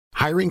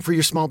Hiring for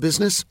your small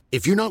business?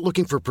 If you're not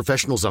looking for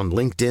professionals on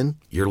LinkedIn,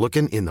 you're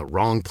looking in the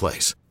wrong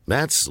place.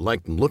 That's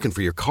like looking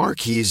for your car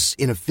keys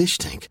in a fish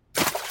tank.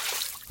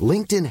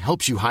 LinkedIn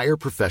helps you hire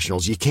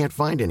professionals you can't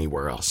find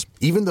anywhere else,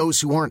 even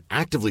those who aren't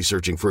actively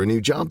searching for a new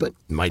job but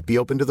might be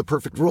open to the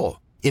perfect role.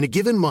 In a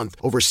given month,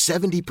 over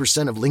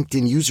 70% of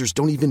LinkedIn users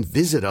don't even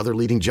visit other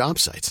leading job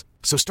sites.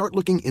 So start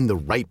looking in the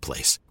right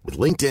place. With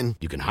LinkedIn,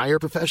 you can hire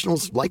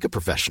professionals like a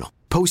professional.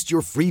 Post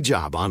your free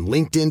job on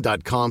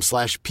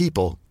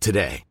linkedin.com/people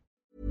today.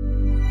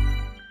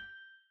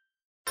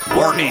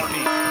 Warning,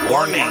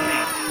 warning,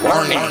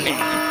 warning.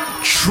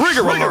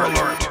 Trigger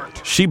alert.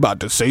 She about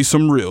to say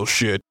some real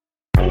shit.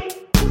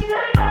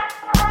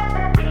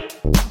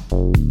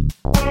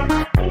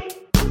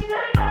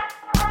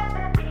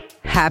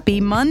 Happy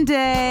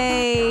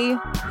Monday!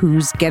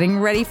 Who's getting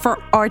ready for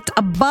Art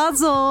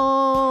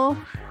Basel?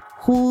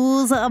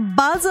 Who's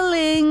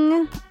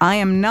buzzling? I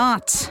am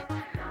not.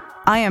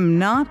 I am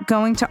not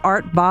going to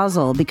Art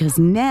Basel because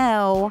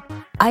now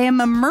I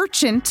am a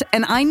merchant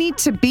and I need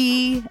to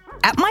be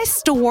at my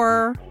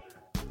store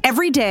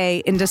every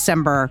day in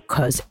December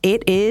because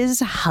it is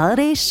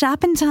holiday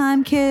shopping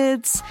time,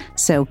 kids.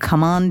 So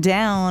come on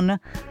down.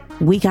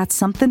 We got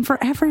something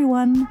for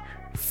everyone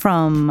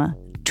from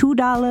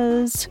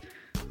 $2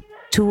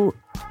 to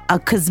a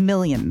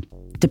gazillion,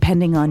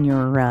 depending on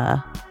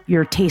your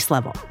taste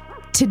level.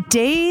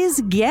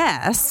 Today's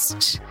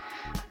guest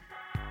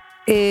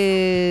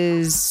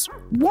is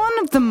one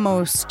of the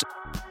most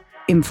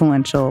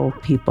influential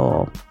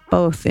people,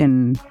 both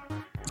in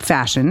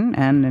fashion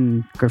and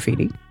in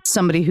graffiti.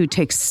 Somebody who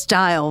takes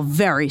style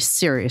very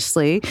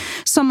seriously.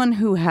 Someone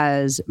who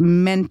has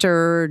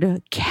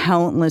mentored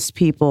countless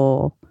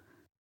people.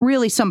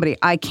 Really somebody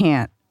I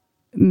can't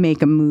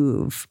make a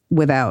move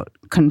without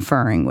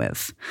conferring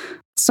with.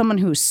 Someone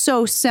who's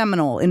so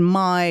seminal in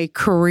my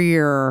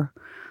career,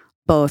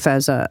 both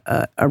as a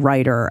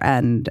writer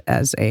and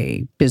as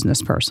a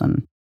business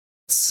person.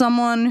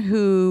 Someone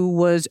who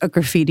was a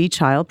graffiti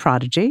child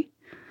prodigy.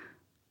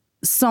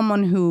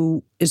 Someone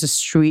who is a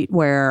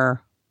streetwear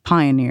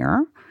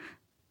pioneer.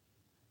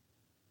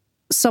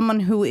 Someone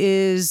who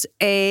is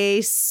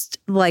a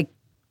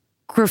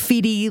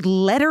graffiti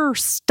letter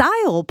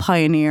style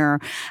pioneer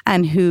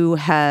and who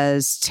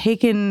has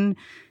taken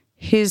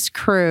his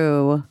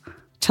crew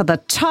to the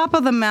top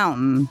of the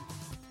mountain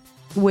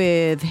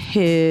with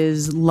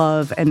his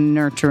love and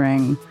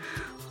nurturing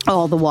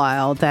all the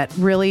while that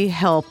really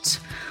helped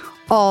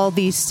all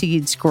these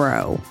seeds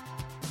grow.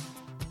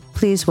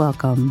 Please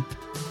welcome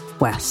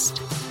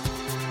West.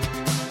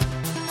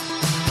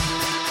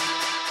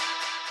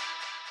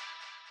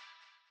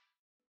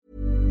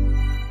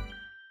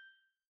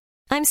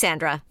 I'm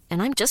Sandra,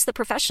 and I'm just the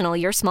professional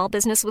your small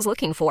business was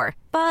looking for.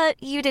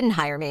 But you didn't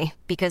hire me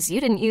because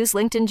you didn't use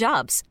LinkedIn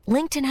Jobs.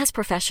 LinkedIn has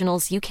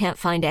professionals you can't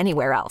find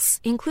anywhere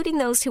else, including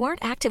those who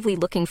aren't actively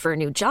looking for a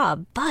new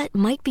job, but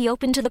might be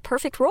open to the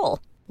perfect role,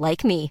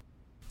 like me.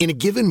 In a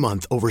given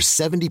month, over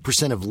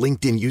 70% of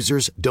LinkedIn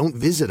users don't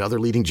visit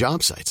other leading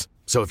job sites.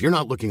 So if you're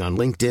not looking on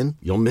LinkedIn,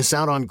 you'll miss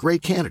out on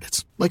great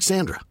candidates like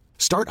Sandra.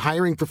 Start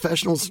hiring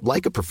professionals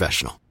like a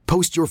professional.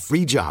 Post your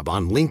free job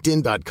on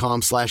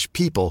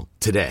linkedin.com/people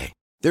today.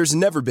 There's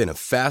never been a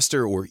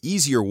faster or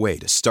easier way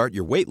to start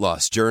your weight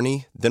loss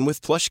journey than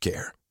with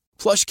PlushCare.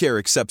 PlushCare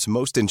accepts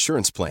most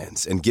insurance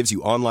plans and gives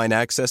you online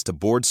access to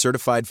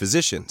board-certified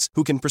physicians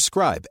who can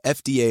prescribe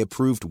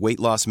FDA-approved weight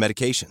loss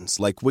medications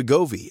like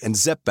Wegovy and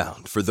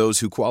Zepbound for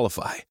those who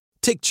qualify.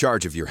 Take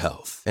charge of your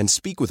health and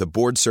speak with a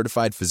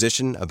board-certified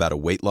physician about a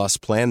weight loss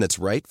plan that's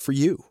right for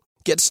you.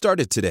 Get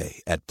started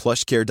today at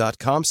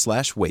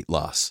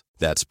plushcare.com/weight-loss.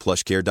 That's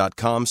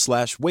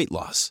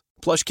plushcare.com/weight-loss.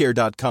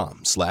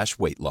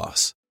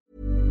 plushcare.com/weight-loss.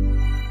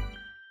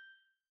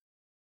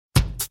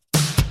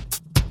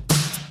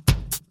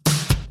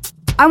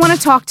 I want to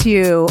talk to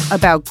you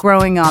about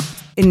growing up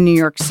in New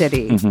York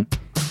City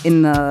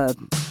in the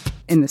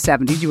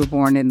 70s. You were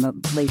born in the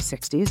late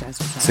 60s, as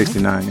we said.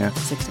 69, yeah.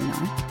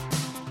 69.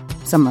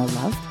 Summer of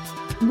Love.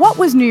 What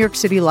was New York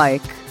City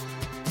like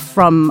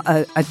from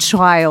a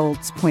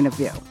child's point of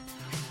view?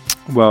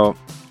 Well,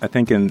 I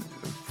think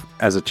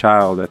as a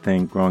child, I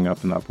think growing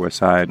up in the Upper West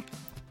Side,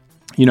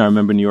 I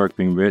remember New York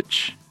being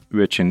rich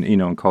in,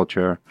 in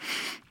culture.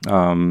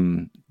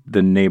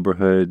 The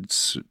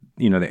neighborhoods,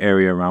 the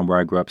area around where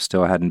I grew up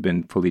still hadn't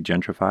been fully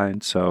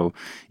gentrified. So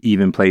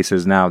even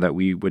places now that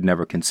we would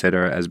never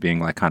consider as being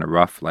like kind of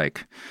rough,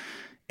 like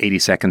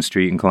 82nd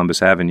Street and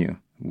Columbus Avenue,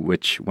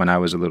 which when I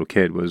was a little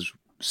kid was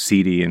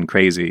seedy and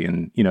crazy.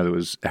 And, there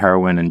was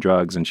heroin and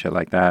drugs and shit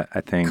like that,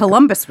 I think.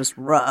 Columbus was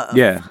rough.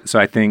 Yeah. So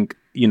I think,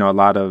 a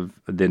lot of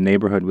the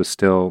neighborhood was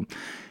still...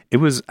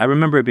 I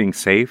remember it being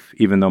safe,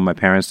 even though my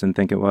parents didn't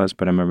think it was.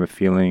 But I remember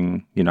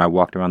feeling, I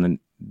walked around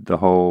the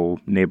whole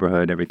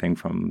neighborhood, everything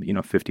from,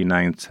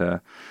 59th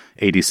to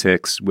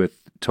 86 with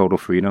total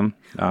freedom.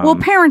 Well,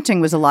 parenting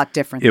was a lot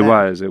different then.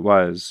 It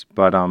was.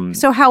 But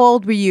so how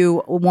old were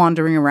you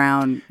wandering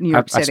around New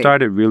York City? I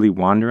started really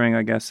wandering,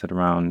 I guess,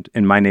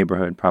 in my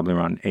neighborhood, probably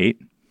around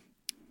 8.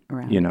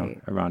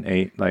 around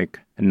 8, like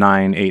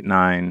 9, 8,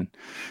 9.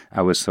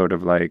 I was sort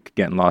of like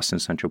getting lost in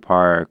Central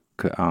Park.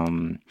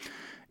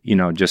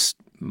 Just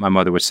my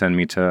mother would send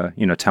me to,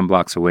 10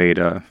 blocks away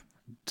to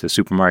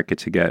supermarket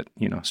to get,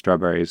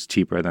 strawberries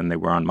cheaper than they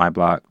were on my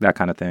block, that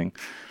kind of thing.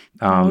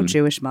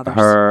 Jewish mothers.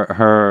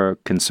 Her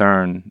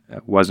concern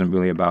wasn't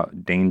really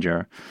about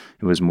danger.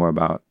 It was more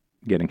about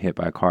getting hit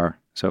by a car.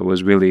 So it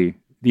was really,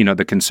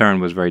 the concern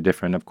was very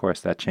different. Of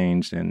course, that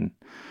changed in,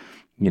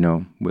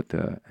 with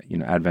the,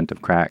 advent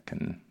of crack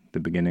and the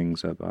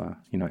beginnings of,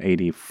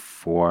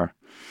 84.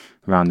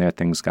 Around there,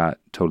 things got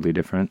totally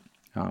different.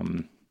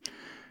 And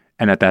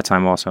at that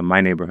time also,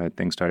 my neighborhood,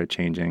 things started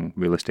changing.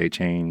 Real estate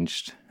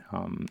changed.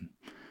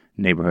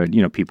 Neighborhood,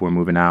 people were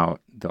moving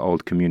out. The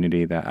old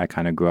community that I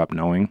kind of grew up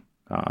knowing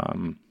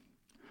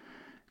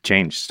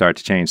started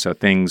to change. So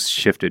things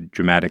shifted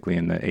dramatically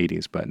in the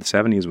 80s, but in the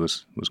 70s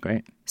was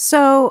great.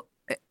 So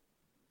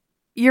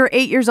you're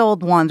 8 years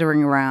old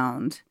wandering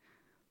around.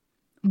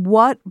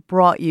 What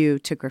brought you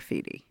to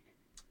graffiti?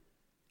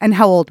 And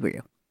how old were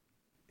you?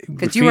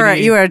 Because you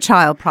were a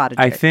child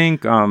prodigy. I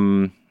think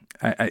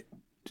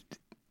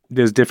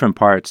there's different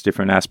parts,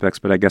 different aspects,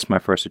 but I guess my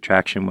first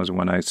attraction was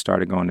when I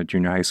started going to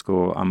junior high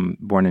school. I'm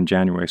born in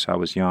January, so I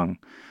was young.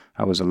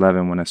 I was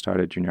 11 when I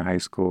started junior high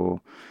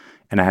school,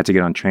 and I had to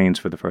get on trains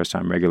for the first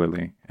time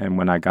regularly. And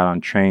when I got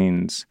on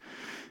trains,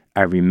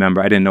 I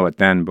remember, I didn't know it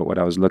then, but what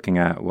I was looking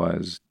at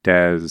was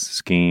Dez,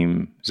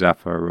 Scheme,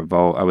 Zephyr,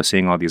 Revolt. I was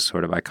seeing all these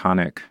sort of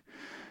iconic,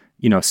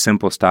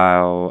 simple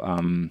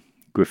style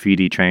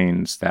graffiti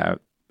trains that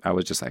I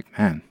was just like,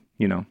 man,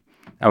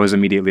 I was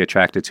immediately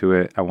attracted to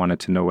it. I wanted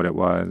to know what it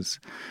was.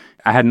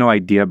 I had no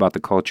idea about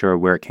the culture or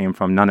where it came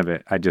from. None of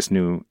it. I just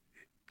knew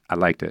I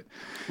liked it.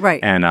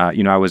 Right. And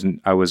I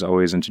was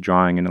always into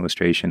drawing and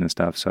illustration and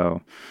stuff.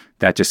 So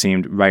that just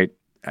seemed right.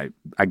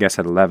 I guess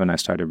at 11 I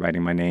started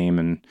writing my name.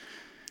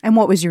 And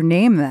what was your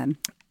name then?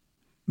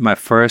 My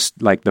first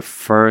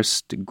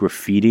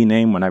graffiti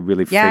name when I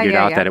really figured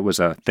out that it was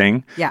a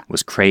thing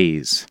was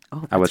Craze.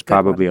 Oh, I was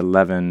probably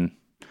 11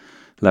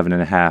 and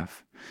a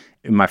half.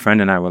 My friend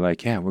and I were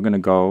like, yeah, we're going to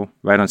go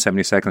right on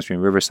 72nd Street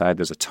in Riverside.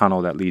 There's a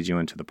tunnel that leads you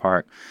into the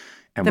park.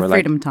 And the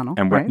Freedom Tunnel,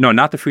 right? No,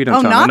 not the Freedom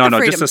Tunnel.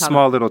 No, just a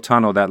small little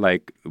tunnel that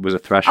like was a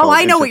threshold. Oh,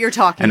 I know what you're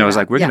talking about. And I was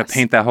like, we're going to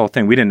paint that whole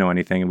thing. We didn't know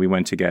anything. And we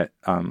went to get,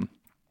 I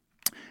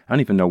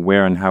don't even know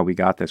where and how we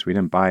got this. We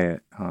didn't buy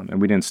it.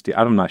 And we didn't steal,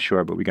 I'm not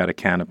sure, but we got a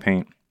can of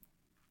paint.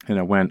 And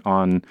I went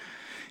on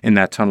in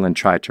that tunnel and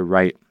tried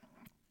to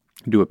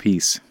do a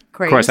piece.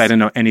 Crazy. Of course, I didn't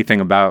know anything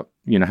about,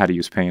 how to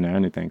use paint or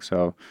anything.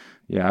 So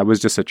yeah, I was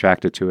just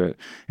attracted to it.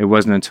 It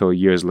wasn't until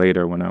years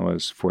later when I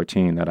was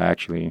 14 that I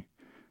actually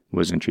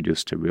was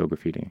introduced to real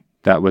graffiti.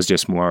 That was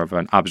just more of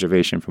an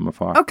observation from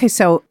afar. Okay,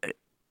 so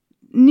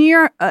in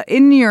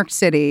New York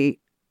City,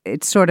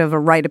 it's sort of a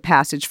rite of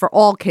passage for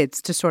all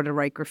kids to sort of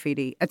write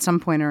graffiti at some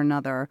point or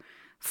another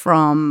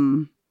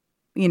from,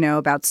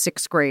 about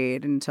 6th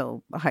grade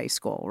until high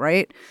school,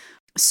 right?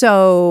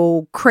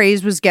 So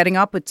Craze was getting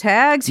up with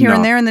tags here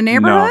and there in the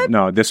neighborhood?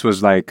 No, this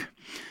was like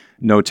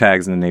no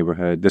tags in the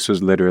neighborhood. This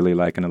was literally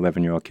like an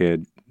 11-year-old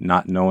kid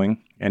not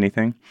knowing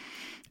anything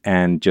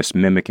and just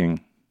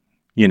mimicking,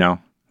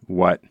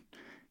 what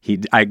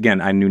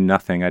I knew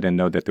nothing. I didn't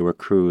know that there were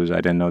crews.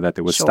 I didn't know that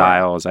there were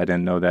styles. I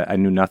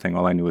knew nothing.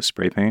 All I knew was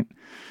spray paint.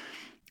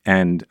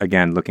 And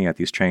again, looking at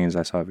these trains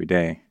I saw every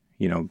day,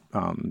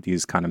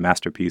 these kind of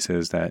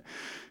masterpieces that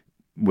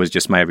was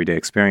just my everyday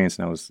experience.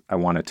 And I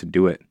wanted to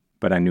do it,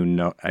 but I didn't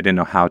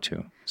know how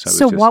to.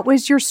 So what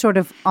was your sort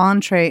of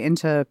entree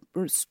into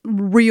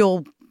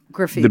real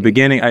graffiti? The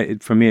beginning,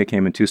 for me, it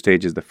came in 2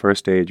 stages. The first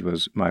stage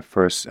was my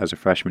first as a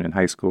freshman in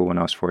high school. When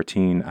I was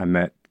 14, I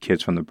met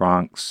kids from the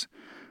Bronx,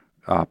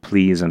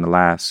 Please and the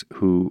Last,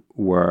 who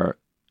were,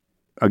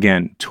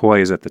 again,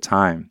 toys at the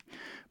time,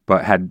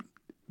 but had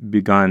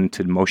begun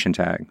to motion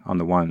tag on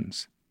the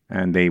ones.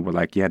 And they were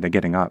like, yeah, they're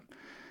getting up.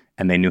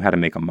 And they knew how to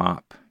make a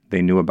mop.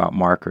 They knew about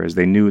markers.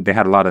 They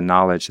had a lot of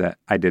knowledge that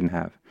I didn't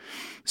have.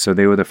 So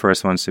they were the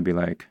first ones to be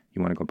like,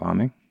 you want to go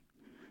bombing?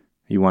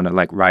 You want to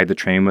like ride the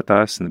train with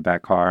us in the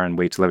back car and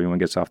wait till everyone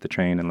gets off the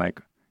train and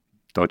like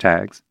throw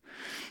tags?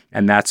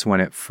 And that's when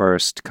it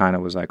first kind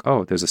of was like,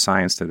 oh, there's a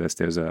science to this.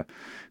 There's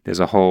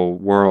a whole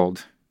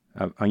world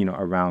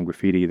around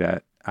graffiti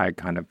that I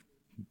kind of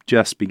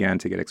just began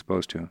to get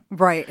exposed to.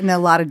 Right. And a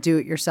lot of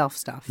do-it-yourself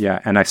stuff. Yeah.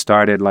 And I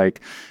started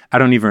I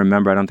don't even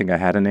remember. I don't think I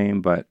had a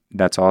name, but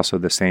that's also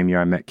the same year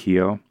I met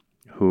Keo,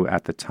 who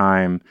at the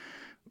time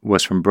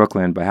was from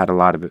Brooklyn, but had a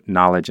lot of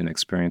knowledge and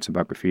experience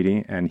about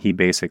graffiti. And he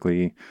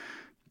basically,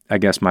 I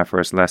guess my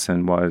first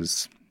lesson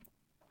was,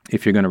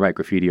 if you're going to write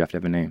graffiti, you have to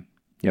have a name.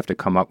 You have to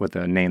come up with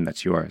a name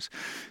that's yours.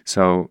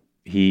 So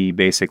he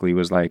basically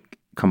was like,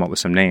 come up with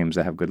some names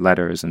that have good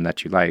letters and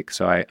that you like.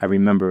 So I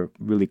remember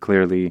really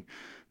clearly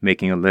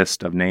making a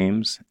list of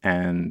names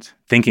and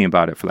thinking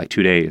about it for like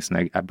 2 days.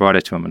 And I brought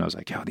it to him and I was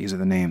like, yo, these are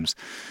the names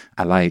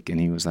I like.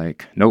 And he was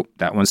like, nope,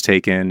 that one's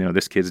taken.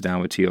 This kid's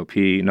down with TOP.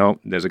 Nope,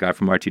 there's a guy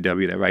from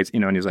RTW that writes,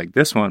 and he was like,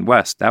 this one,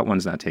 West, that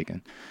one's not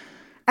taken.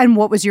 And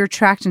what was your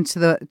attraction to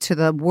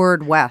the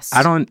word West?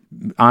 I don't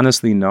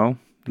honestly know.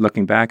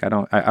 Looking back, I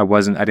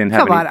didn't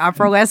have Come on,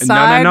 Upper West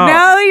Side.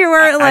 No, you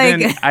weren't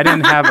like... I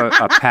didn't have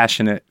a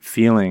passionate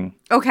feeling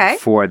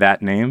for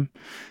that name.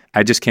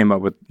 I just came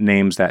up with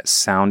names that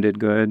sounded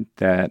good,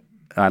 that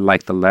I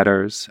liked the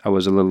letters. I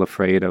was a little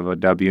afraid of a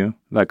W,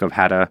 like of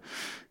how to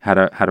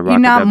rock a W. You're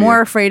not more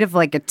afraid of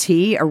like a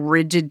T, a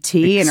rigid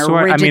T, and a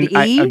rigid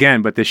E?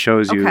 Again, but this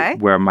shows you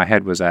where my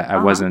head was at.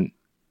 I wasn't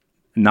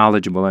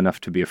knowledgeable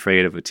enough to be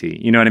afraid of a T.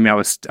 You know what I mean?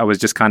 I was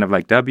just kind of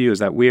like, W, is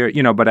that weird?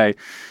 You know, but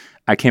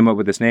I came up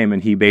with this name,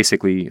 and he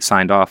basically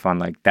signed off on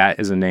like, that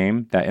is a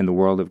name that in the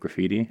world of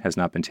graffiti has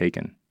not been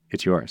taken.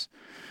 It's yours.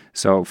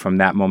 So from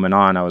that moment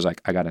on, I was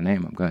like, I got a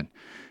name. I'm good.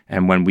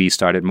 And when we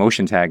started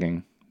motion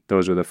tagging,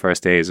 those were the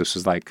first days. This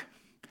was like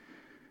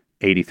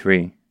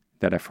 83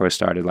 that I first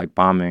started like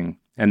bombing.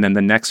 And then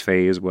the next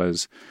phase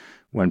was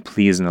when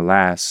Please and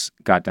Alas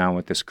got down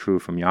with this crew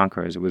from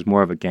Yonkers. It was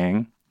more of a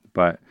gang,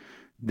 but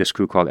this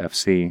crew called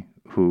FC,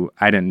 who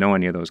I didn't know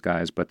any of those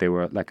guys, but they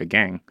were like a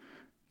gang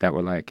that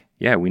were like,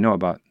 yeah, we know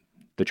about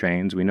the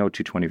trains. We know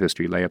 225th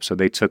Street layup. So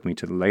they took me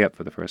to the layup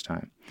for the first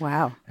time.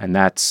 Wow. And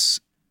that's,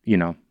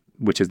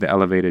 which is the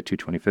elevated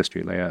 225th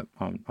Street layup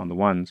on the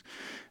ones.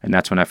 And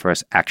that's when I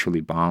first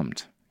actually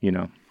bombed,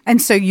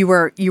 And so you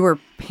were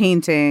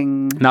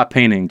painting... Not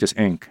painting, just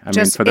ink. I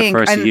mean, for the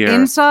first year.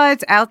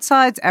 Insides,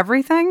 outsides,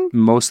 everything?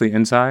 Mostly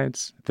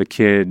insides.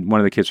 One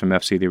of the kids from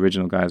FC, the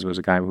original guys, was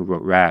a guy who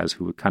wrote Raz,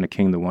 who kind of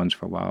kinged the ones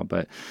for a while.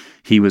 But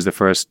he was the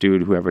first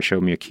dude who ever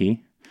showed me a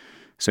key.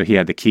 So he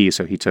had the key,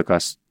 so he took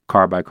us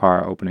car by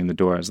car, opening the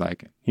doors,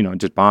 like,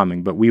 just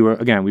bombing. But we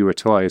were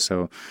toys,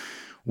 so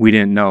we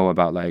didn't know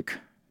about, like,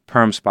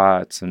 perm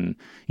spots. And,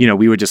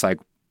 we were just,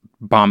 like,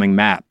 bombing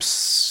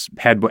maps,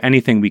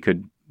 anything we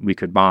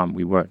could bomb,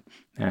 we would.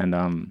 And,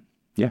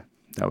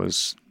 that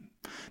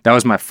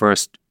was my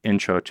first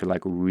intro to,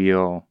 like,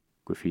 real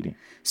graffiti.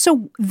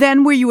 So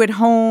then were you at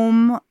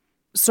home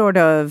sort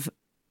of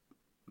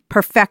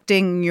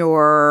perfecting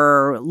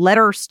your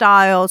letter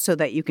style so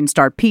that you can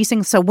start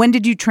piecing? So when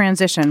did you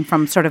transition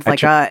from sort of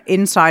like a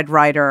inside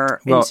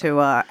writer into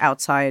a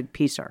outside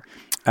piecer?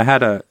 I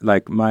had a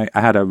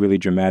really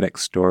dramatic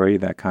story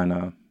that kind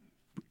of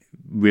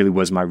really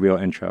was my real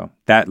intro.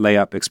 That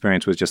layup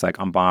experience was just like,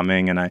 I'm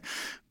bombing.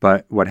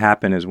 But what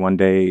happened is one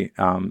day,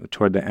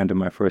 toward the end of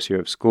my first year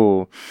of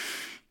school,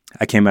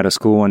 I came out of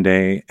school one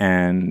day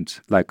and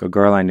like a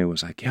girl I knew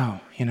was like, yo,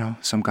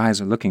 some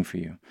guys are looking for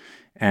you.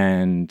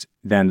 And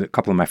then a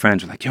couple of my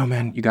friends were like, yo,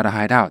 man, you got to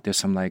hide out. There's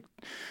some like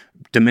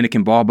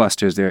Dominican ball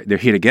busters. They're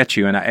here to get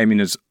you. And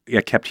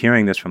I kept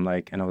hearing this from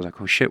and I was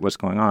like, oh shit, what's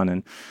going on?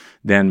 And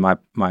then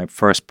my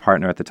first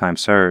partner at the time,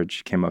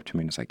 Serge, came up to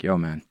me and was like, yo,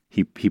 man,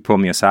 he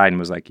pulled me aside and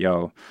was like,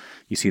 yo,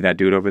 you see that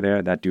dude over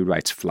there? That dude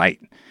writes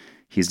Flight.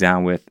 He's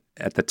down with,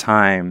 at the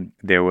time,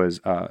 there was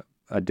a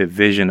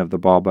division of the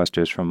ball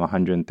busters from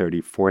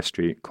 134th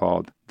Street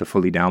called the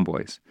Fully Down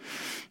Boys.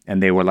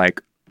 And they were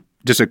like,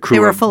 just a crew.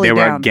 They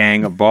were a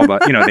gang of ball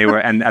busters. They were,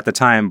 and at the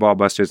time, Ball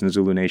Busters and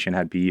Zulu Nation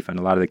had beef, and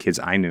a lot of the kids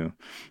I knew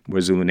were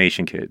Zulu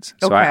Nation kids.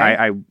 So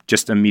I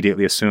just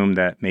immediately assumed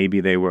that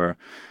maybe they were.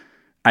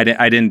 I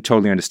didn't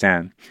totally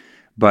understand,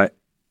 but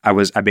I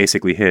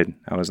basically hid.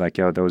 I was like,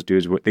 yo, those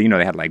dudes were, they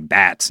had like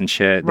bats and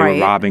shit. They were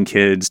robbing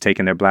kids,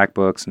 taking their black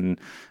books,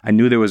 and I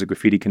knew there was a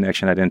graffiti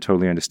connection. I didn't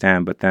totally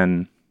understand, but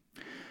then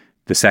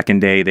the second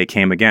day they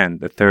came again,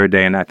 the third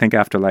day, and I think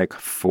after like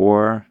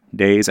 4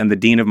 days, and the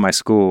dean of my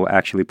school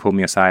actually pulled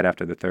me aside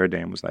after the third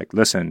day and was like,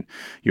 listen,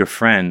 your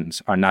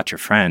friends are not your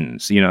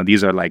friends.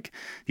 These are like,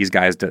 these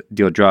guys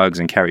deal drugs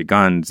and carry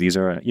guns. These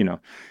are,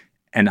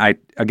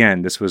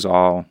 and this was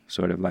all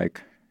sort of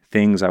like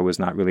things I was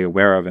not really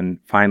aware of. And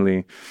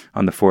finally,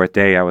 on the fourth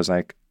day, I was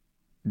like,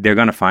 they're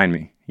going to find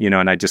me,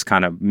 and I just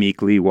kind of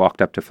meekly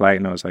walked up to Flight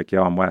and I was like,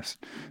 yo, I'm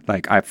West.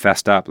 Like, I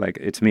fessed up, like,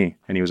 it's me.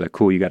 And he was like,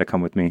 cool, you got to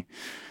come with me.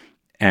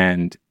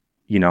 And,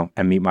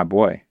 and meet my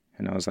boy.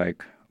 And I was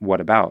like, what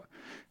about?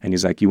 And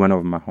he's like, you went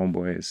over my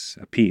homeboy's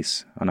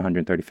piece on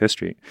 135th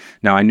Street.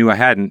 Now, I knew I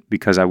hadn't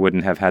because I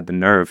wouldn't have had the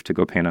nerve to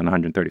go paint on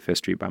 135th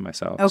Street by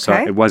myself. Okay. So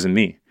it wasn't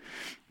me.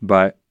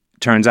 But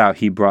turns out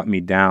he brought me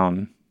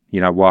down.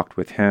 I walked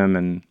with him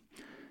and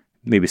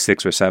maybe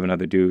 6 or 7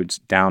 other dudes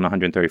down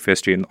 135th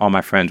Street. And all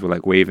my friends were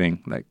like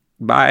waving, like,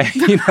 bye.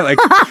 Like,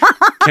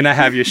 can I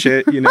have your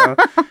shit?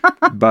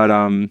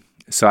 But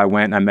so I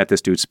went and I met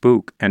this dude,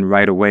 Spook. And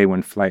right away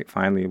when Flight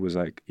finally was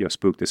like, yo,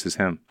 Spook, this is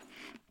him.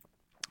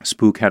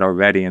 Spook had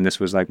already, and this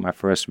was like my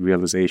first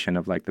realization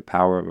of like the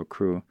power of a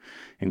crew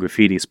in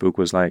graffiti. Spook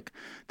was like,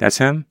 that's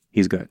him?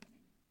 He's good.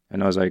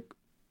 And I was like,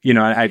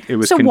 it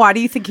was... So why do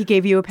you think he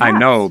gave you a pass? I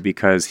know,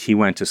 because he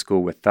went to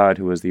school with Thud,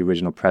 who was the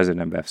original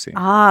president of FC.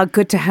 Ah,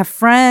 good to have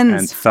friends.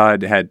 And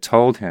Thud had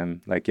told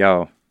him, like,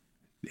 yo,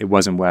 it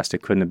wasn't West.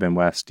 It couldn't have been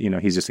West.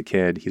 He's just a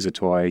kid. He's a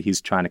toy. He's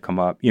trying to come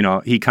up.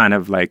 He kind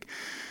of like...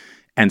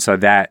 And so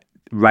that,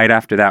 right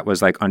after that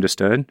was like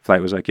understood.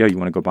 Flight was like, yo, you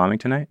want to go bombing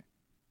tonight?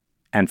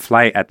 And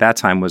Flight at that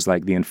time was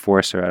like the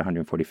enforcer at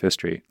 145th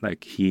Street.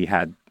 Like, he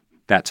had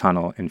that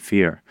tunnel in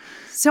fear.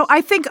 So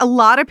I think a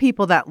lot of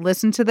people that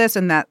listen to this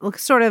and that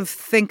sort of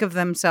think of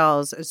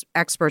themselves as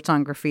experts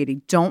on graffiti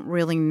don't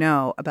really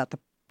know about the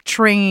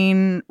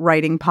train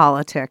writing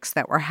politics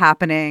that were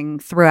happening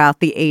throughout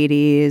the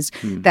 80s,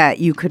 that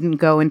you couldn't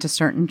go into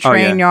certain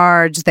train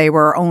yards. They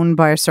were owned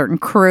by a certain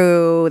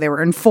crew. They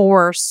were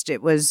enforced.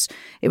 It was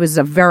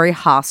a very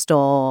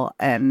hostile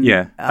and...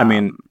 Yeah. I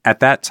mean,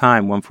 at that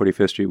time,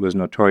 145th Street was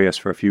notorious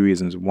for a few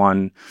reasons.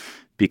 One,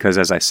 because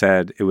as I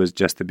said, it was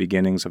just the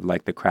beginnings of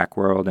like the crack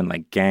world and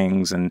like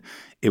gangs. And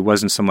it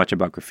wasn't so much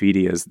about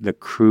graffiti as the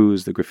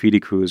crews, the graffiti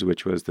crews,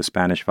 which was the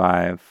Spanish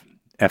Five,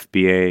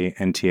 FBA,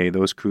 NTA,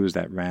 those crews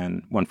that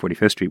ran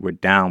 145th Street were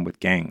down with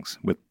gangs,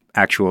 with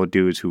actual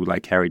dudes who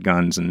like carried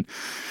guns and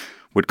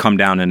would come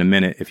down in a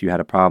minute if you had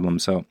a problem.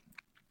 So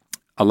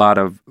a lot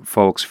of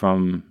folks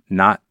from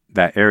not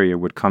that area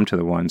would come to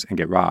the ones and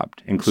get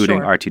robbed, including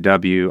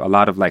RTW. A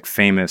lot of like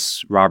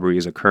famous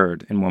robberies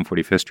occurred in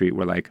 145th Street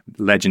where like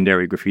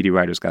legendary graffiti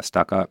writers got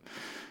stuck up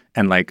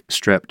and like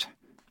stripped,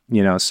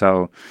 you know,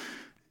 so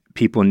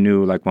people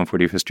knew like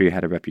 145th Street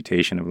had a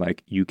reputation of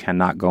like, you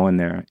cannot go in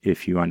there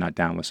if you are not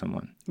down with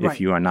someone,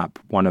 if you are not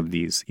one of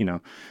these, you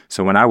know.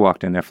 So when I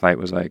walked in, their flight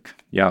was like,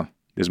 yo,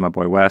 this is my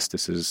boy West.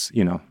 This is,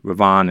 you know,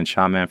 Ravon and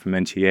Shaman from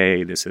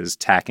NTA. This is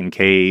Tack and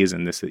K's.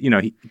 And this is, you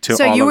know,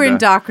 so you were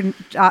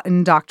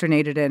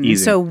indoctrinated in.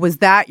 Easy. So was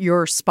that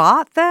your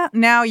spot that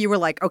now you were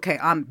like, okay,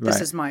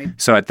 this is my.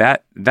 So at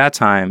that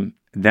time,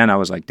 then I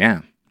was like,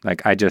 damn,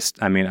 like I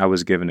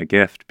was given a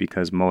gift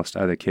because most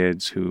other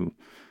kids who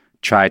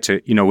tried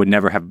to, you know, would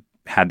never have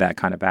had that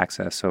kind of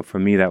access. So for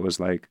me, that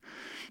was like,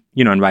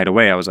 you know, and right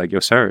away I was like,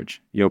 yo,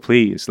 Serge, yo,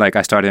 please. Like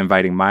I started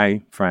inviting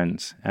my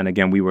friends. And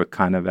again, we were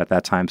kind of at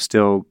that time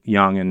still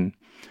young and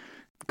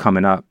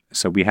coming up.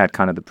 So we had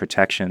kind of the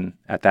protection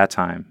at that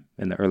time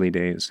in the early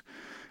days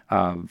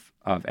of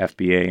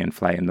FBA and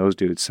Flight and those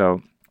dudes.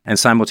 So, and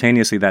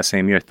simultaneously that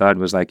same year, Thud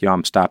was like, yo,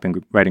 I'm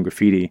stopping writing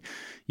graffiti.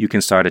 You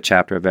can start a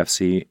chapter of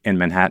FC in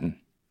Manhattan.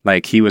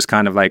 Like he was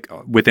kind of like,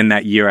 within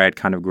that year I had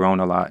kind of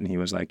grown a lot, and he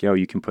was like, yo,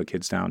 you can put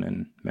kids down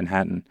in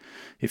Manhattan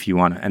if you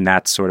want to. And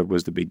that sort of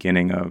was the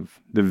beginning of,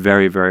 the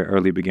very, very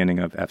early beginning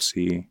of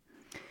FC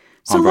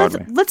on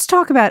Broadway. So let's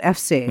talk about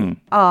FC.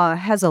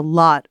 Has a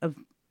lot of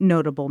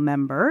notable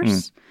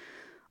members,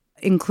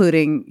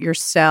 including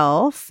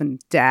yourself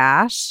and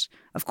Dash,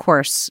 of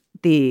course,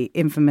 the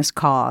infamous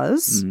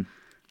Cause,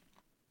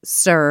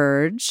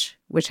 Surge,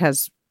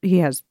 he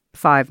has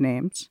 5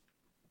 names.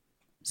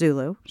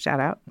 Zulu, shout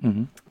out.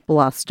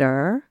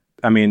 Bluster.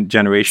 I mean,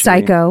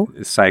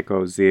 generationally.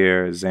 Psycho,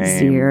 Zir,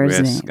 Zane,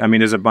 Risk. I mean,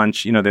 there's a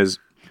bunch, you know, there's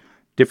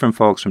different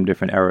folks from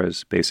different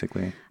eras,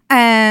 basically.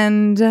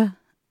 And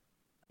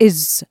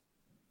is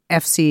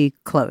FC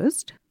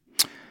closed?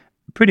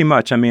 Pretty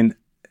much. I mean,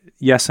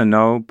 yes and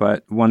no,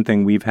 but one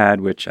thing we've had,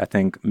 which I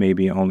think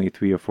maybe only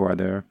 3 or 4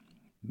 other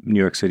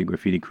New York City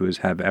graffiti crews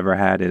have ever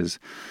had, is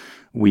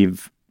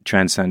we've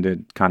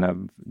transcended kind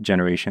of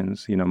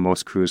generations. You know,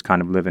 most crews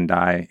kind of live and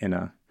die in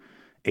a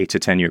 8 to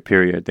 10 year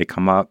period. They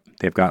come up,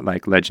 they've got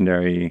like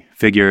legendary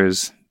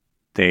figures,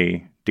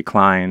 they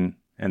decline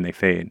and they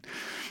fade.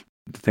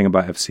 The thing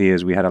about FC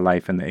is we had a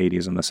life in the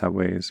 80s on the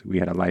subways. We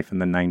had a life in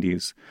the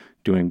 90s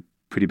doing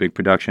pretty big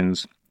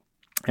productions.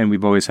 And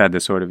we've always had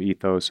this sort of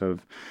ethos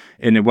of,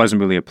 and it wasn't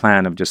really a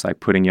plan of just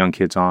like putting young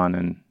kids on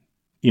and,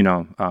 you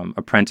know,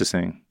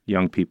 apprenticing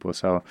young people.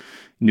 So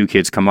new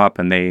kids come up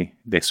and they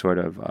sort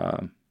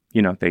of,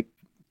 you know, they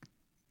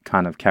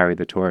kind of carry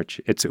the torch.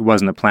 It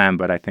wasn't a plan,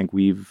 but I think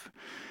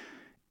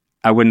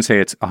I wouldn't say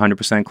it's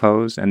 100%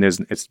 closed, and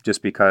it's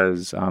just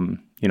because, you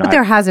know. But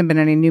there hasn't been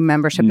any new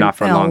membership not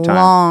for a long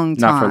time.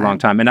 Not for a long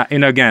time.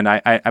 And again,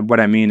 I what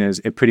I mean is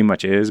it pretty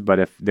much is, but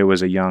if there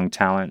was a young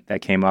talent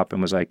that came up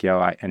and was like, yo,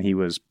 and he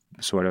was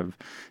sort of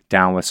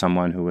down with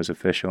someone who was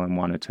official and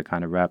wanted to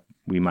kind of rep,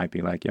 we might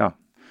be like, yo,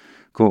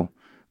 cool.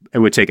 It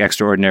would take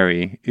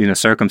extraordinary, you know,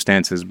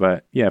 circumstances,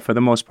 but yeah, for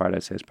the most part,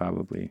 I'd say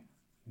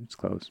it's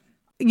closed.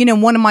 You know,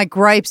 one of my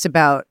gripes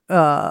about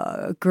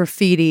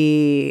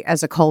graffiti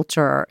as a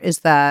culture is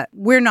that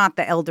we're not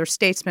the elder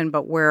statesmen,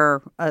 but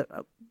we're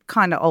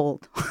kind of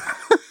old.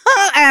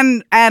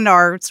 and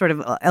our sort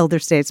of elder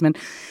statesmen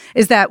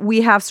is that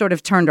we have sort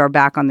of turned our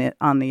back on the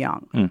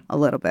young a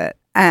little bit.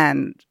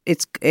 And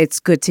it's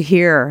good to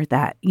hear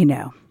that, you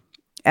know,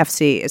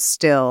 FC is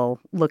still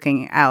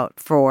looking out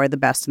for the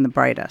best and the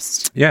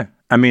brightest. Yeah.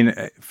 I mean,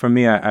 for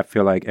me, I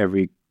feel like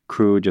every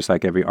crew, just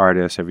like every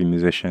artist, every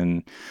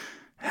musician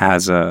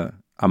has a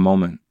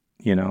moment,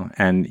 you know,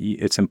 and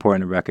it's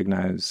important to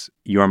recognize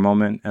your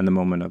moment and the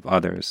moment of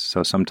others.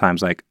 So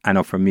sometimes, like, I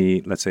know for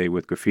me, let's say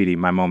with graffiti,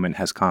 my moment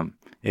has come.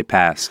 It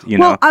passed, you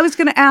know. Well, I was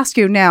going to ask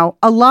you now,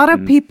 a lot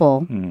of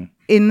people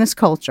in this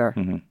culture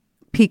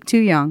peak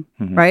too young,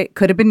 right?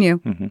 Could have been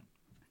you.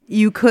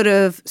 You could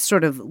have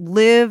sort of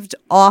lived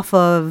off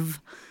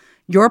of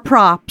your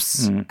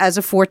props as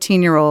a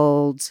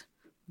 14-year-old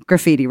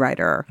graffiti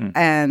writer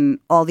and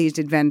all these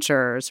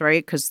adventures,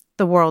 right? Because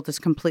the world is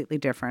completely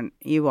different.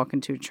 You walk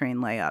into a train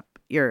layup,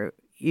 you're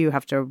you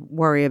have to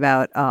worry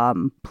about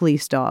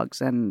police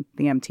dogs and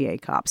the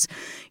MTA cops.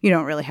 You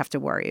don't really have to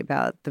worry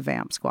about the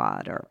Vamp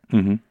Squad. Or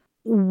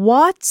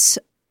what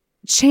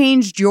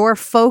changed your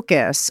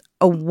focus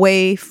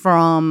away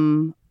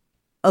from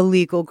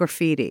illegal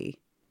graffiti?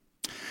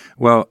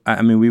 Well,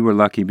 I mean, we were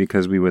lucky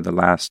because we were the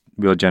last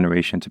real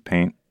generation to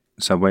paint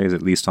subways,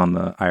 at least on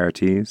the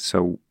IRTs.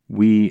 So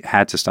we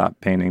had to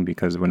stop painting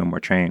because there were no more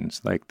trains.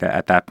 Like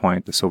at that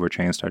point, the silver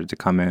train started to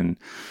come in.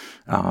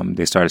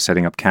 They started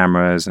setting up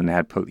cameras, and they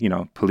had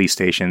police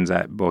stations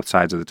at both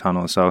sides of the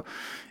tunnel. So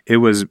it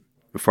was,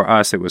 for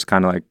us, it was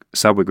kind of like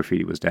subway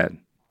graffiti was dead,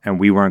 and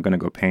we weren't going to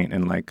go paint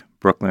in like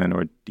Brooklyn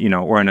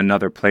or in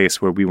another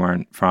place where we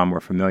weren't from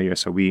or familiar.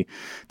 So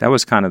that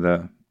was kind of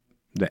the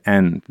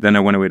end. Then I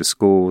went away to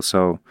school,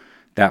 so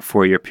that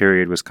 4-year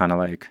period was kind of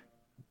like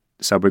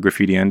subway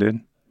graffiti ended.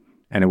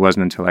 And it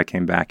wasn't until I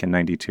came back in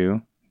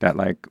 92 that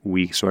like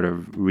we sort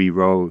of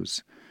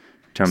re-rose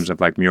in terms of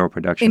like mural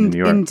production in New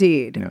York.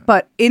 Indeed. Yeah.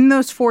 But in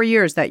those 4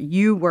 years that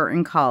you were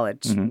in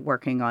college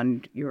working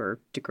on your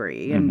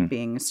degree and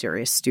being a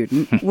serious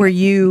student, were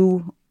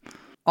you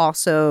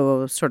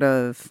also sort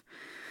of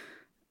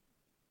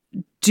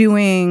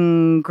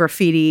doing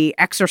graffiti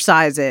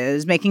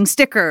exercises, making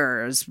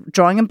stickers,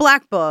 drawing in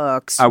black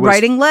books,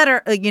 writing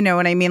letter, you know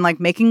what I mean? Like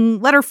making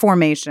letter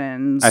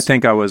formations. I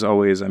think I was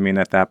always,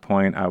 at that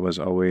point, I was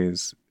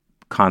always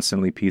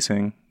constantly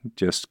piecing,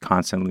 just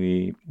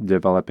constantly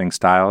developing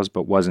styles,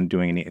 but wasn't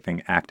doing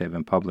anything active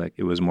in public.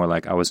 It was more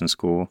like I was in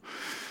school.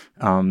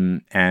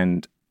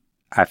 And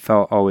I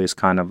felt always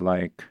kind of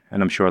like,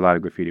 and I'm sure a lot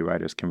of graffiti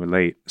writers can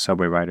relate,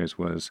 subway writers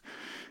was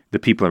the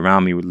people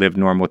around me would live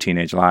normal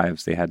teenage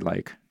lives. They had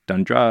like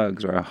done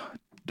drugs or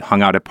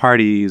hung out at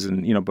parties,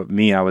 and but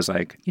me, I was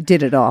like, you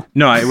did it all.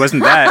 No, it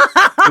wasn't that.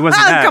 It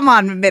wasn't that. Come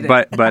on, admit it.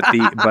 But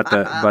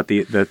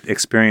the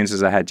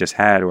experiences I had just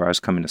had, where I was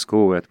coming to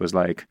school with, was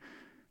like,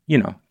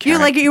 you were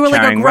like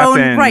a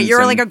grown, right?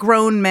 You're like a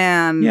grown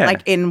man,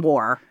 like in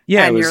war.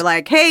 Yeah, and you're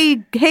like,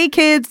 hey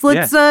kids,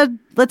 let's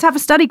have a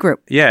study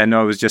group. Yeah,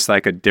 no, it was just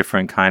like a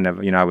different kind of,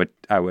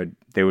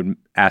 they would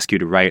ask you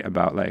to write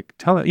about like,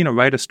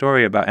 write a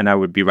story about, and I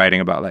would be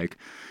writing about like,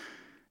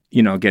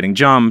 getting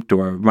jumped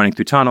or running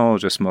through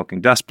tunnels or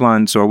smoking dust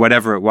blunts or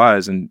whatever it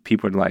was. And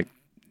people would like,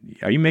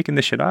 are you making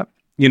this shit up?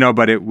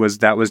 But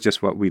that was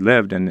just what we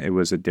lived. And it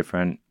was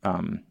different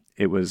than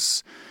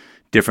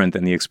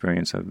the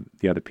experience of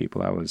the other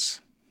people I was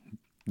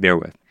there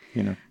with,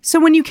 So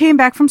when you came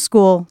back from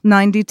school,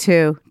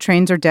 92,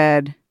 trains are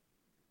dead,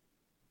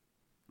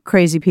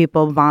 crazy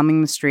people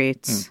bombing the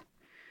streets.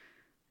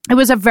 It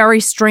was a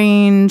very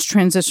strange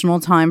transitional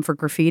time for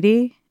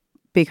graffiti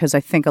because I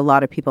think a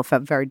lot of people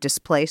felt very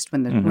displaced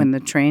when the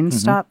trains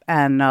stopped.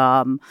 And,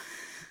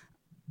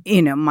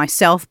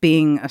 myself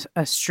being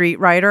a street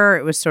writer,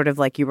 it was sort of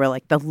like you were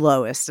like the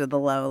lowest of the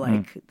low.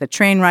 Like the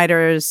train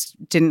riders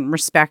didn't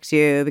respect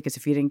you because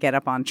if you didn't get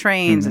up on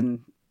trains and,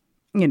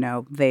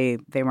 they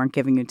weren't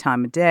giving you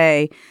time of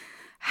day.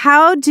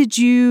 How did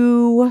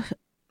you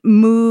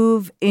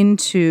move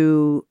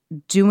into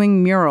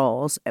doing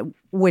murals,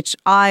 which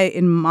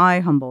in my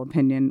humble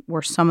opinion,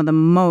 were some of the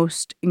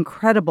most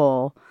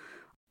incredible,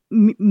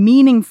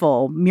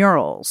 meaningful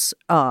murals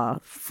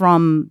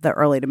from the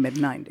early to mid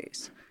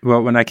 90s?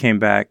 Well, when I came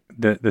back,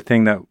 the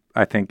thing that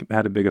I think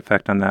had a big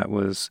effect on that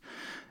was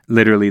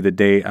literally the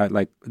day,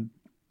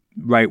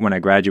 right when I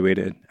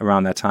graduated,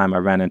 around that time, I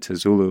ran into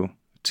Zulu,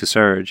 to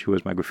Serge, who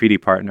was my graffiti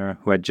partner,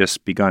 who had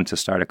just begun to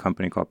start a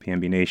company called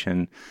PNB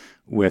Nation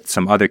with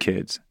some other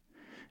kids.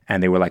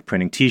 And they were like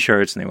printing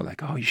T-shirts, and they were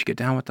like, oh, you should get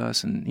down with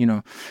us. And,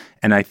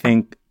 and I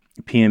think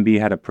PNB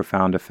had a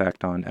profound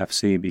effect on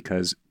FC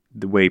because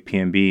the way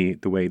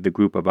the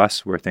group of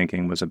us were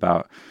thinking was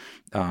about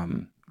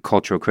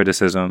cultural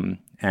criticism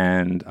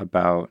and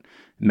about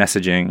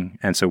messaging.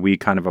 And so we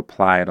kind of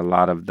applied a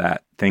lot of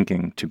that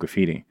thinking to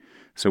graffiti.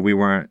 So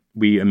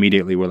we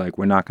immediately were like,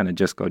 we're not going to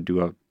just go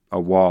do a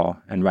wall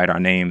and write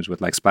our names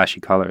with like splashy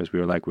colors. We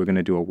were like, we're going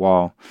to do a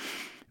wall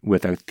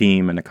with a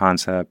theme and a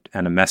concept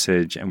and a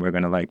message, and we're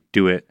going to like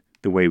do it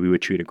the way we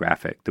would treat a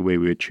graphic, the way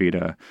we would treat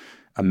a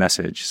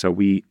message. So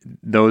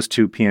those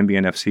two, PNB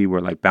and FC,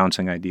 were like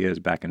bouncing ideas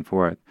back and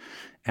forth.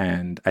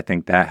 And I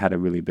think that had a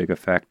really big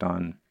effect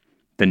on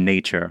the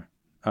nature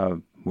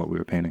of what we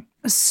were painting.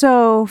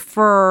 So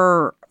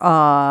for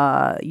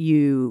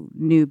you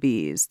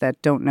newbies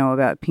that don't know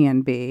about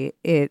PNB,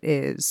 it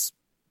is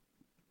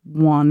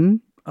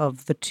one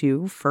of the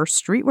two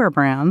first streetwear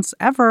brands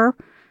ever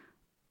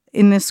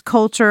in this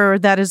culture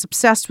that is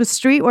obsessed with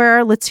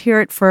streetwear. Let's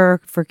hear it for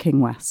King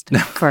West.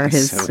 For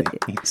his silly.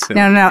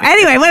 No.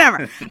 Anyway,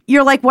 whatever.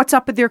 You're like, what's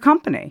up with your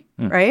company,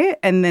 right?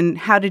 And then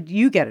how did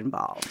you get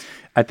involved?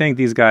 I think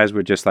these guys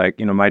were just like,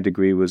 my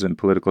degree was in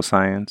political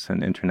science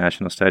and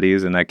international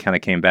studies, and I kind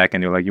of came back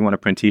and they were like, you want to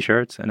print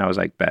T-shirts? And I was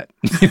like, bet.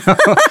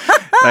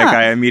 Like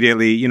I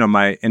immediately,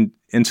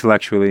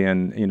 intellectually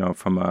and,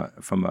 from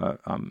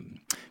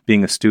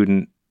being a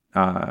student,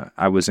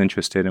 I was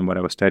interested in what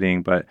I was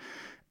studying, but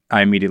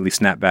I immediately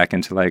snapped back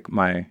into like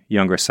my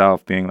younger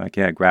self being like,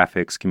 yeah,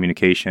 graphics,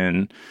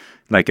 communication,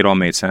 like it all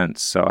made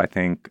sense. So I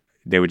think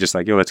they were just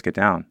like, yo, let's get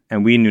down.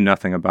 And we knew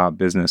nothing about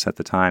business at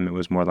the time. It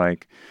was more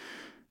like,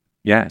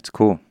 yeah, it's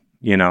cool.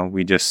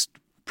 We just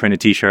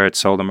printed T-shirts,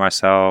 sold them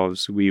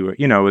ourselves. We were,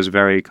 it was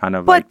very kind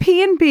of. But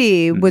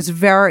P&B was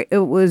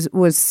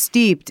was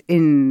steeped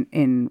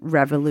in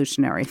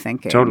revolutionary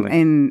thinking, totally,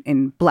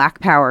 in Black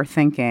Power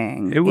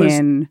thinking. It was.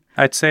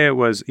 I'd say it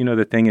was.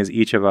 The thing is,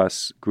 each of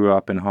us grew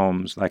up in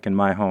homes. Like in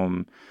my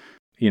home,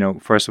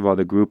 first of all,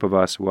 the group of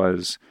us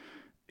was,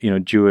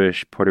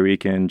 Jewish, Puerto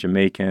Rican,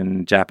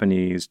 Jamaican,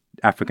 Japanese,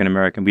 African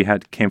American. We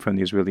came from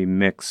these really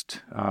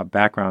mixed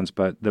backgrounds,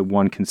 but the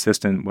one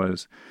consistent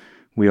was.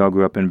 We all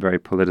grew up in very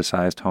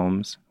politicized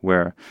homes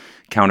where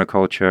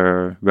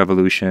counterculture,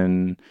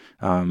 revolution,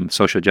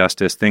 social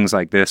justice, things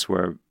like this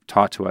were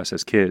taught to us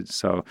as kids.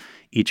 So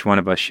each one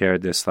of us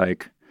shared this,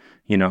 like,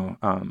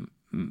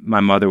 my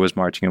mother was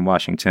marching in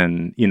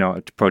Washington,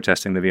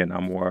 protesting the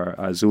Vietnam War.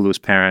 Zulu's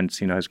parents,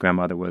 his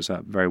grandmother was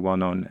a very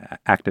well-known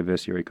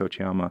activist, Yuri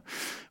Kochiyama.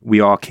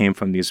 We all came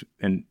from these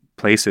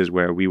places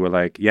where we were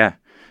like, yeah,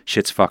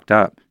 shit's fucked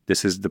up.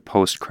 This is the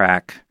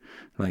post-crack,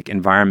 like,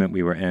 environment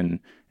we were in.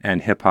 And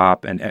hip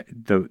hop and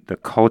the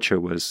culture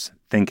was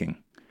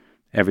thinking.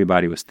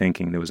 Everybody was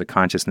thinking. There was a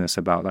consciousness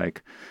about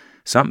like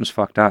something's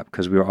fucked up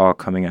because we were all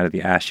coming out of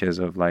the ashes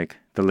of like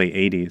the late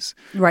 80s.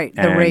 Right,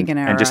 the Reagan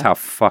era. And just how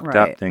fucked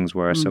up things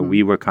were. Mm-hmm. So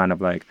we were kind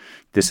of like,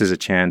 this is a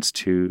chance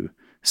to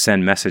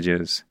send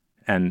messages.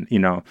 And,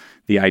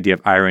 the idea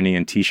of irony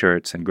and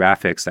T-shirts and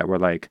graphics that were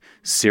like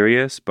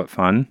serious but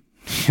fun.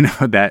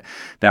 That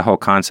whole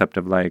concept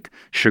of like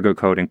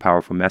sugarcoating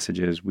powerful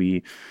messages.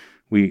 We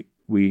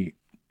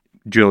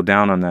drilled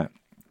down on that,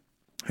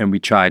 and we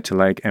tried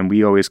to and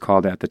we always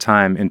called it at the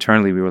time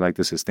internally, we were like,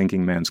 this is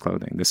thinking man's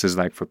clothing. This is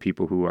like for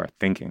people who are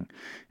thinking.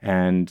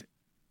 And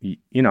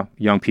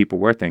young people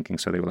were thinking,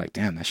 so they were like,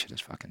 damn, that shit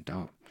is fucking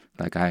dope.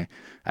 Like I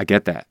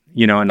get that,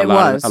 and a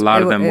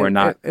lot of them were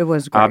not it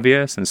was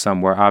obvious, and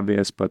some were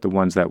obvious, but the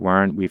ones that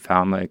weren't, we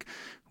found like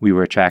we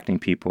were attracting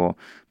people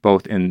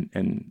both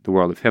in the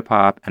world of hip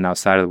hop and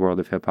outside of the world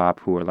of hip hop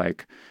who were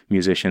like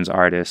musicians,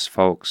 artists,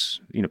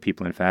 folks,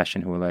 people in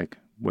fashion who were like,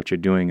 what you're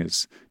doing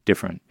is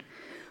different.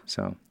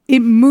 So it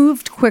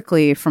moved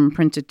quickly from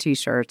printed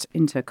T-shirts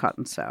into cut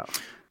and sew.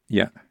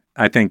 Yeah.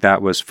 I think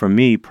that was, for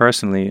me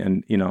personally,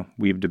 and,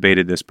 we've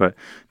debated this, but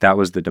that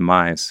was the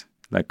demise.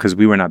 Like, because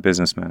we were not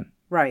businessmen.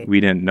 Right.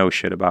 We didn't know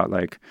shit about,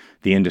 like,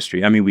 the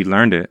industry. I mean, we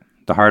learned it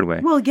the hard way.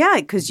 Well, yeah,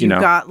 because you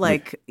got,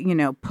 like,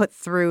 put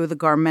through the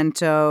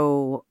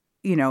Garmento,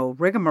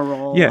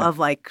 rigmarole of,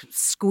 like,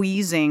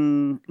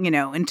 squeezing,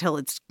 until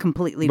it's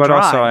completely dry. But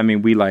also, I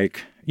mean, we,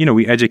 like...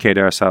 we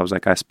educated ourselves.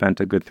 Like I spent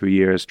a good 3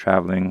 years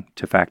traveling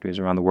to factories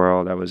around the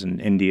world. I was in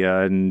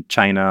India and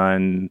China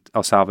and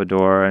El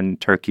Salvador and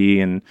Turkey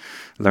and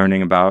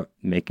learning about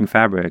making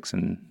fabrics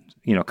and,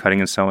 cutting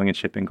and sewing and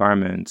shipping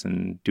garments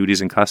and duties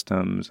and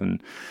customs.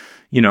 And,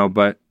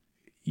 but,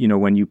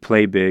 when you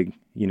play big,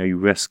 you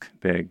risk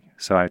big.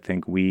 So I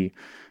think we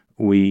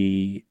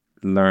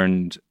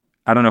learned,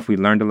 I don't know if we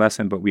learned a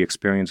lesson, but we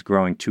experienced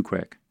growing too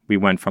quick. We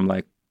went from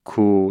like,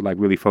 cool, like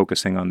really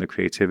focusing on the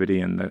creativity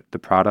and the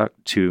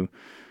product to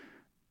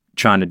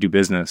trying to do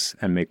business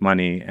and make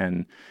money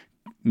and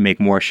make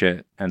more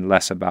shit and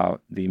less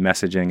about the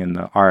messaging and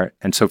the art.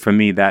 And so for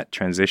me, that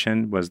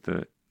transition was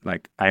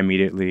I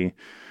immediately,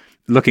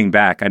 looking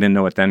back, I didn't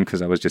know it then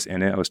because I was just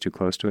in it. I was too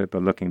close to it.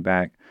 But looking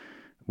back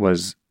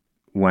was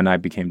when I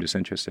became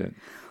disinterested.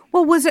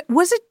 Well, was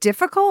it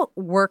difficult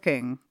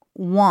working,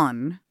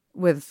 one,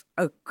 with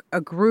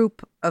a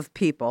group of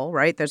people,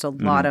 right? There's a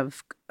lot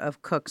of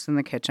cooks in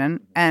the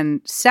kitchen.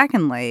 And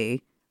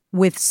secondly,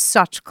 with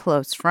such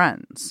close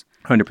friends.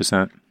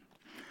 100%.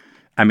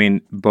 I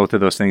mean, both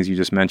of those things you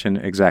just mentioned,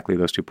 exactly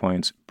those 2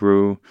 points.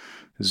 Brew,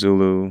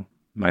 Zulu,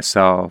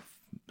 myself,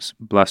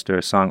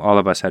 Bluster, Song, all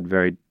of us had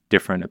very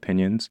different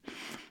opinions.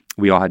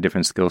 We all had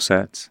different skill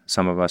sets.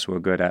 Some of us were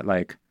good at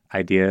like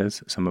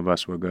ideas. Some of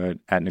us were good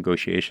at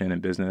negotiation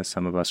and business.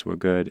 Some of us were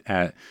good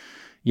at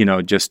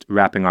just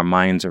wrapping our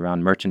minds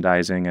around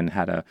merchandising and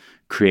how to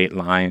create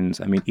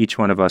lines. I mean, each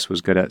one of us was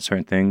good at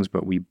certain things,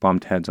 but we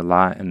bumped heads a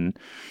lot. And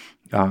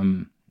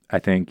I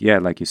think, yeah,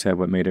 like you said,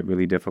 what made it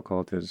really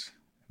difficult is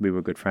we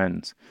were good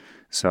friends.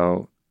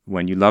 So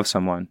when you love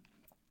someone,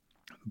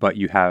 but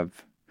you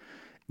have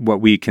what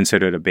we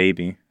considered a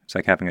baby, it's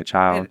like having a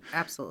child. It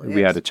absolutely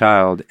We had a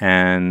child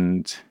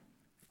and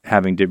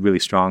having really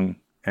strong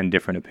and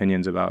different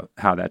opinions about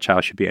how that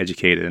child should be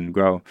educated and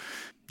grow.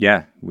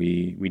 Yeah,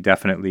 we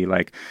definitely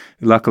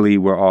luckily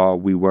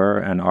we were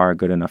and are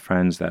good enough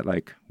friends that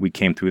like we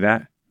came through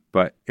that,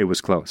 but it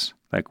was close.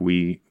 Like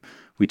we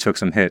took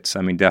some hits.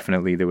 I mean,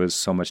 definitely there was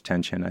so much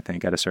tension, I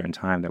think, at a certain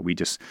time that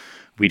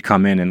we'd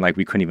come in and like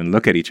we couldn't even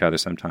look at each other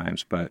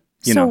sometimes, but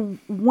So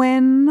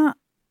when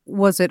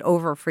was it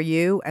over for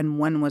you and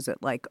when was it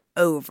like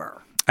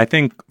over? I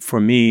think for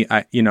me,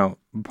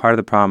 part of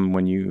the problem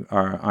when you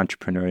are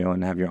entrepreneurial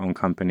and have your own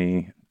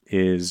company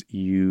is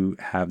you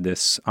have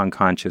this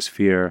unconscious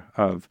fear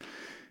of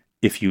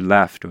if you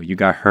left or you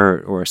got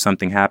hurt or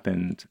something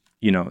happened,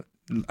 you know,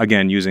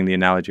 again, using the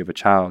analogy of a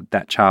child,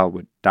 that child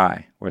would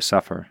die or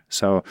suffer.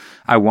 So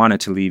I wanted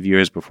to leave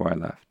years before I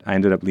left. I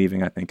ended up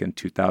leaving, I think, in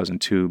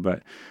 2002.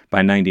 But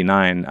by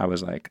 99, I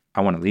was like,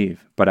 I want to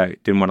leave. But I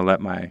didn't want to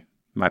let my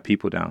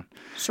people down.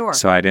 Sure.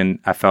 So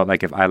I felt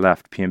like if I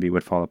left, PNB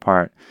would fall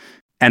apart.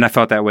 And I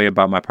felt that way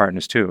about my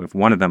partners too. If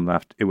one of them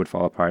left, it would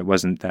fall apart. It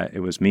wasn't that it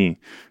was me.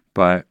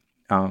 But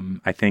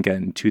I think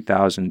in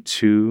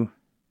 2002,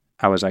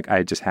 I was like,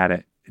 I just had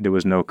it. There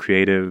was no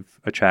creative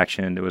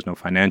attraction. There was no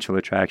financial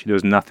attraction. There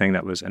was nothing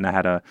that was, and I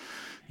had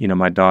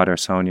my daughter,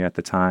 Sonia, at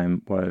the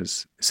time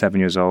was 7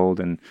 years old,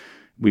 and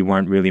we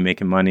weren't really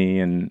making money.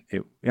 And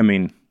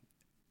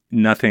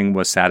nothing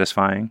was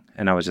satisfying.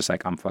 And I was just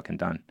like, I'm fucking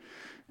done.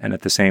 And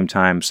at the same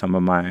time, some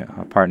of my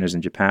partners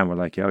in Japan were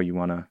like, yo, you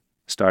want to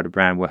start a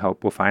brand? We'll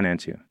help. We'll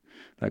finance you.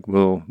 Like,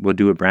 we'll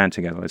do a brand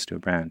together. Let's do a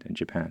brand in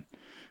Japan.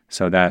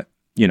 So that,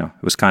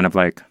 it was kind of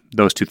like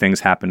those two things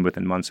happened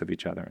within months of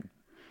each other.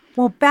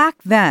 Well, back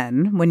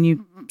then, when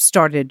you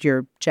started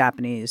your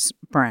Japanese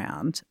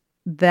brand,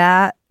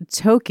 that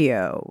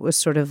Tokyo was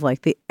sort of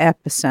like the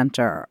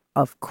epicenter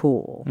of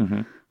cool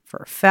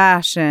for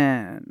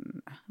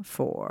fashion,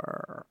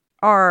 for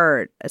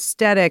art,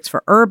 aesthetics,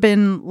 for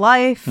urban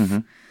life.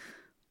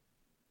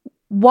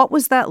 What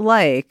was that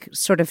like,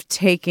 sort of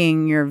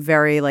taking your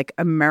very like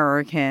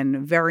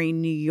American, very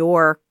New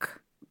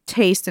York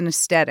taste and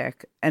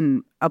aesthetic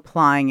and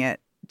applying it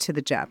to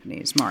the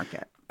Japanese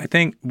market? I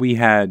think we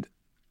had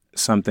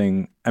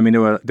something. I mean,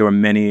 there were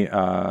many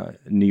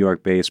New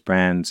York-based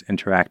brands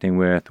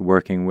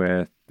working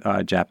with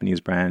Japanese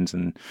brands,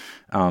 and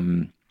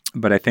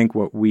but I think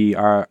what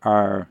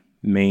our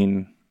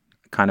main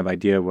kind of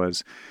idea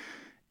was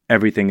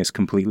everything is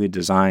completely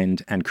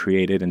designed and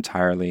created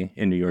entirely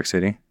in New York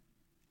City,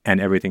 and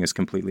everything is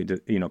completely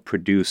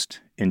produced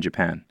in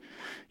Japan.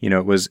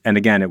 It was, and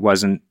again, it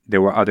wasn't.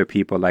 There were other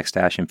people like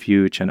Stash and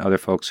Fuge and other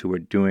folks who were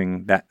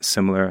doing that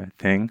similar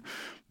thing.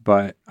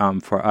 But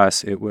for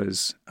us, it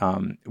was,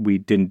 we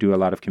didn't do a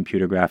lot of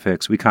computer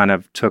graphics. We kind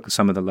of took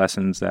some of the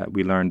lessons that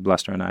we learned,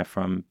 Bluster and I,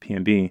 from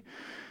PNB,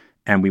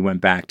 and we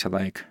went back to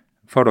like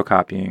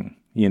photocopying,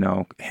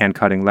 hand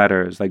cutting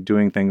letters, like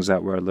doing things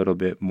that were a little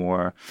bit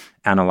more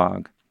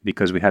analog,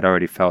 because we had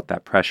already felt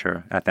that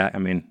pressure at that. I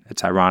mean,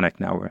 it's ironic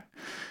now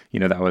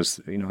that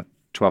was,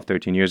 12,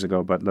 13 years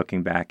ago, but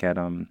looking back at,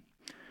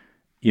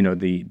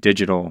 the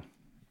digital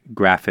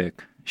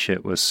graphic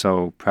shit was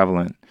so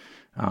prevalent.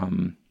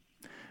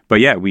 But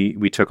yeah,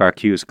 we took our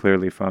cues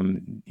clearly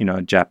from,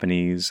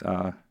 Japanese,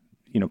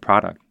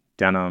 product,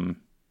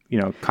 denim,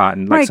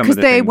 cotton. Like right, because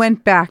they things.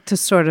 Went back to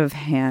sort of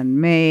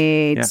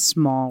handmade,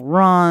 small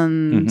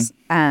runs,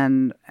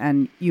 and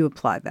you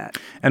applied that.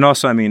 And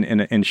also, I mean,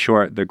 in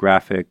short, the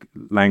graphic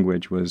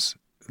language was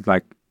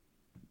like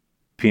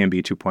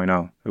PNB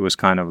 2.0. It was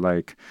kind of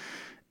like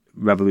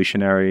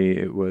revolutionary.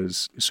 It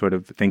was sort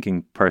of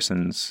thinking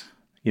person's,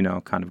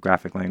 kind of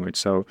graphic language.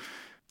 So,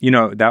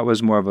 that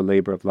was more of a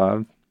labor of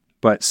love.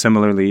 But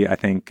similarly, I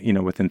think,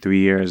 within 3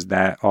 years,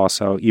 that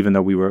also, even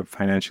though we were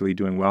financially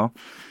doing well,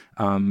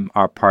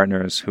 our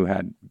partners who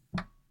had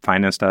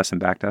financed us and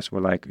backed us were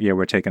like, yeah,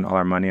 we're taking all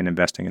our money and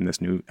investing in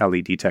this new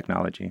LED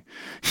technology.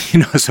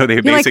 So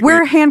they basically... like,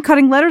 we're hand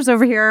cutting letters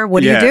over here.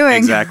 What are you doing?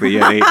 Exactly.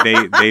 Yeah,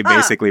 they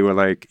basically were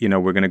like,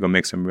 we're going to go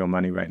make some real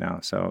money right now.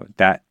 So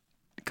that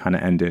kind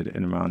of ended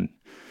in around...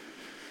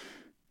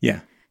 Yeah.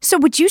 So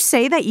would you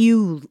say that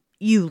you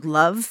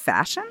love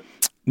fashion?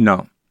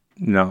 No,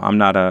 I'm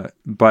not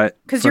but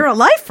because you're a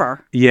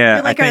lifer. Yeah,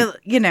 you're like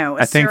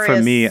I think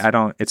for me,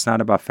 it's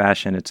not about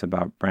fashion. It's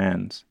about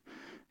brands,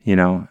 and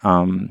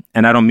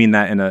I don't mean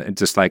that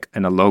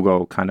in a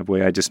logo kind of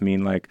way. I just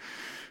mean like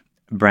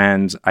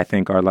brands. I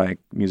think are like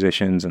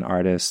musicians and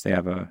artists. They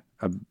have a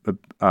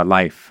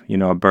life,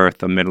 a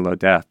birth, a middle, a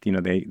death.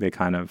 They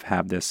kind of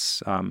have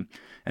this, and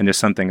there's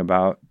something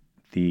about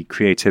the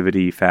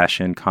creativity,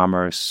 fashion,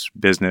 commerce,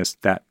 business,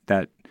 that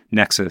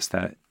nexus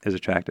that is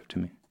attractive to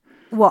me.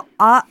 Well,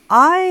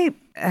 I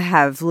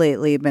have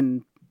lately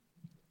been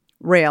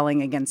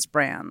railing against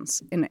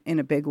brands in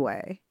a big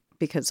way,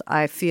 because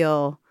I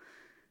feel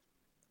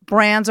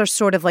brands are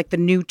sort of like the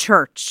new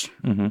church.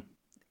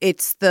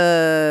 It's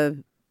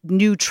the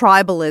new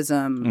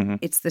tribalism.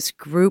 It's this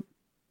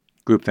groupthink.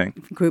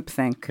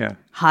 Yeah.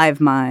 Hive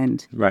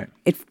mind. Right.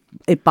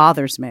 It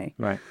bothers me.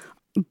 Right.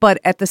 But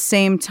at the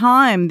same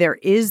time, there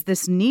is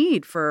this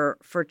need for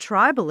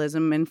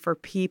tribalism and for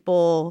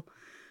people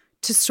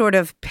to sort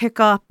of pick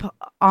up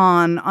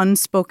on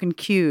unspoken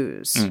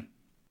cues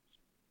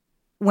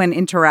when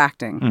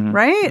interacting,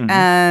 right?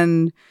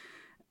 And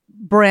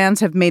brands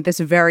have made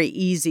this very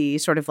easy,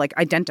 sort of like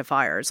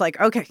identifiers.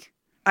 Like, okay,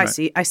 I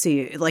see,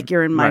 like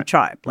you're in my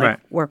tribe. Like,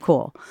 we're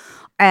cool.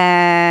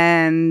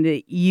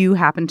 And you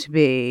happen to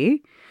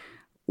be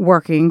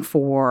working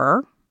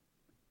for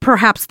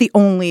perhaps the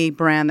only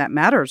brand that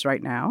matters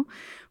right now,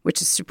 which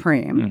is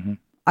Supreme.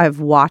 I've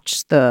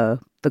watched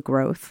the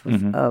growth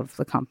of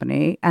the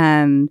company,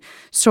 and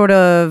sort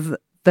of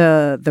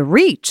the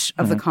reach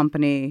of the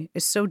company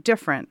is so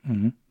different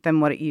than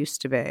what it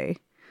used to be.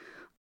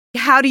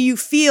 How do you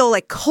feel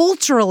like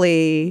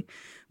culturally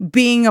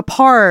being a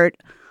part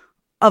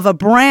of a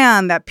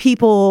brand that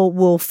people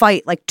will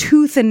fight like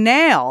tooth and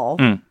nail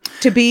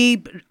to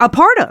be a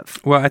part of?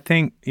 Well, I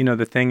think,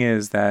 the thing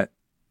is that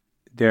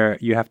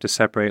you have to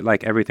separate,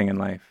 like everything in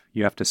life.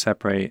 You have to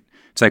separate.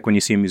 It's like when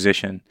you see a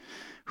musician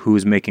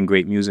who's making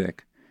great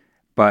music,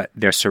 but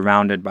they're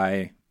surrounded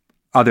by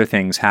other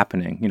things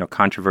happening,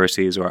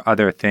 controversies or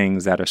other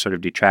things that are sort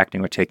of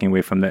detracting or taking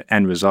away from the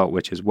end result,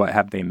 which is what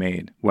have they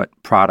made? What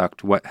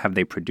product? What have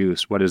they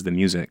produced? What is the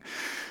music?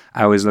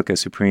 I always look at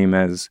Supreme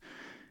as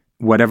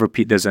whatever,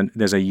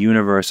 there's a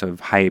universe of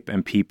hype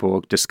and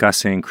people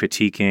discussing,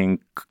 critiquing,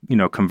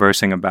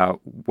 conversing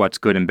about what's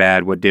good and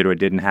bad, what did or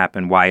didn't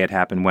happen, why it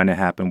happened, when it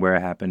happened, where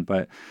it happened.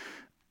 But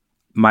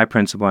my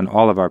principle and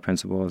all of our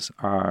principles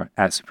are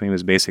at Supreme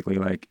is basically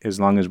like, as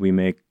long as we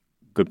make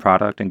good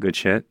product and good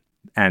shit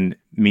and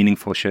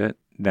meaningful shit,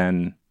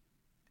 then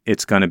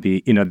it's going to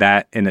be,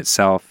 that in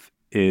itself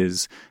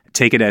is,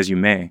 take it as you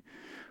may,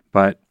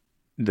 but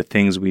the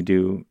things we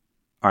do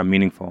are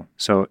meaningful.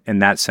 So in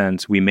that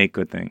sense, we make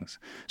good things.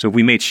 So if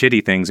we made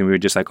shitty things and we were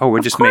just like, we're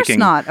just making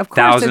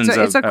thousands of...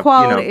 It's a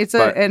quality.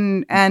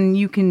 And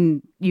you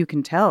can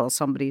tell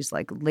somebody's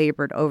like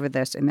labored over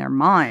this in their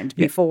mind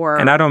before.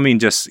 And I don't mean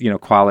just,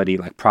 quality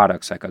like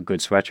products, like a good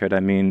sweatshirt.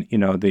 I mean,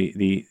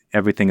 the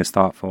everything is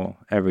thoughtful.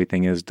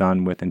 Everything is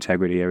done with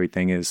integrity.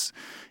 Everything is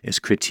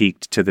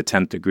critiqued to the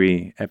 10th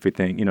degree.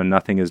 Everything,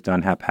 nothing is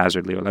done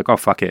haphazardly or like, oh,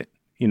 fuck it.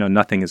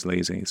 Nothing is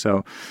lazy.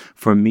 So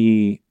for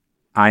me,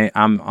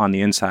 I'm on the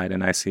inside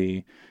and I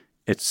see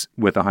it's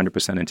with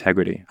 100%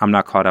 integrity. I'm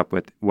not caught up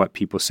with what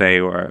people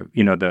say or,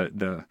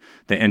 the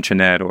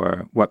internet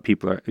or what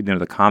people are,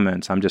 the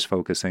comments. I'm just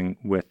focusing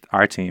with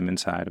our team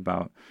inside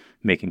about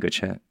making good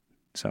shit.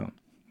 So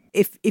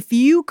if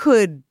you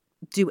could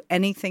do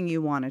anything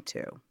you wanted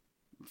to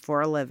for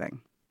a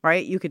living,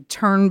 right? You could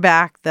turn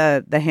back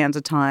the hands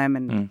of time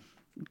and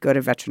go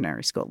to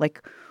veterinary school.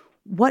 Like,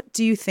 what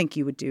do you think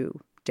you would do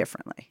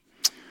differently?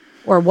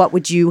 Or what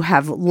would you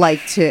have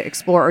liked to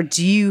explore? Or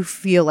do you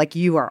feel like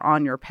you are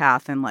on your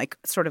path and like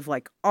sort of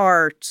like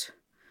art,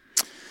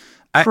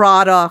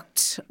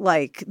 product,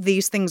 like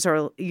these things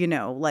are,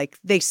 like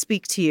they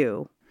speak to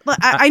you?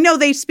 I know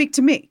they speak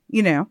to me,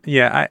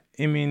 Yeah,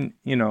 I mean,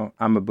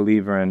 I'm a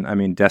believer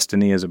in,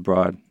 destiny is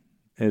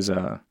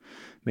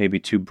maybe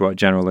too broad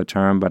general a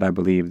term, but I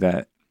believe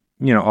that,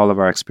 all of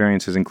our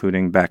experiences,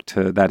 including back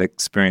to that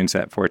experience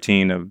at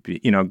 14 of,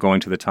 going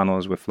to the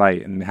tunnels with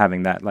Flight and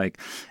having that, like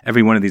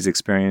every one of these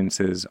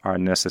experiences are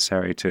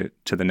necessary to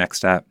the next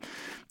step.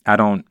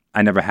 I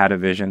never had a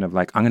vision of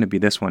like, I'm going to be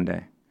this one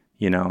day.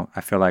 I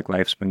feel like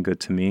life's been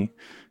good to me.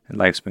 And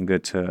life's been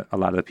good to a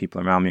lot of the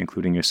people around me,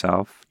 including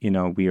yourself.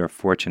 We are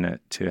fortunate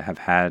to have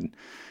had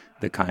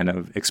the kind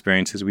of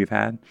experiences we've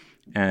had.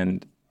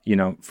 And,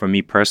 for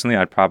me personally,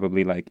 I'd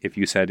probably like, if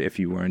you said, if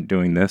you weren't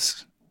doing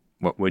this,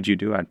 what would you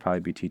do? I'd probably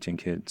be teaching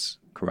kids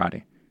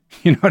karate.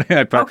 You know what I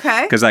mean?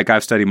 Okay. Because like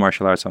I've studied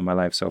martial arts all my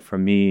life. So for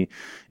me,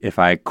 if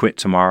I quit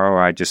tomorrow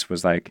or I just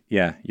was like,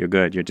 yeah, you're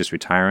good, you're just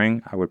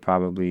retiring, I would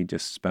probably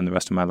just spend the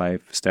rest of my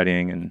life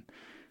studying and...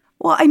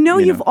 Well, I know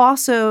you've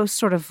also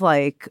sort of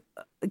like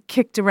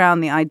kicked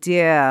around the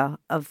idea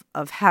of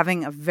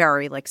having a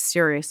very like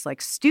serious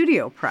like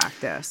studio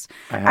practice.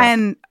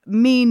 And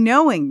me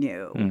knowing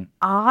you,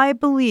 I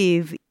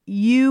believe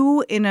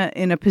you in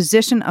a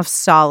position of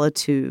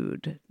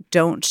solitude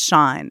don't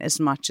shine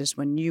as much as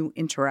when you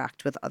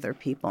interact with other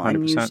people.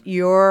 100%. And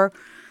you're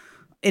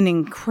an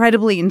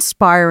incredibly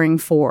inspiring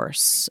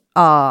force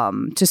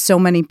to so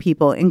many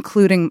people,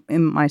 including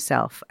in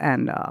myself.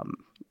 And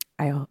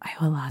I owe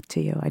a lot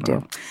to you. I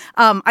do.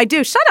 I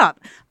do. Shut up.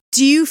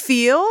 Do you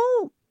feel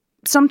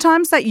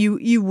sometimes that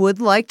you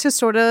would like to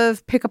sort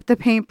of pick up the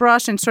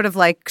paintbrush and sort of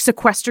like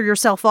sequester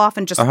yourself off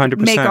and just 100%.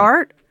 make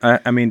art?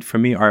 I mean, for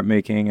me, art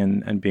making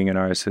and being an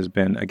artist has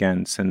been,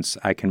 again, since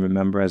I can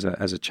remember as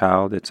a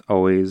child, it's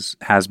always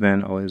has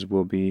been, always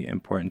will be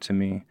important to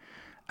me.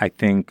 I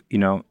think,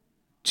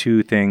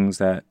 two things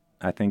that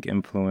I think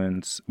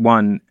influence,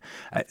 one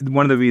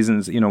of the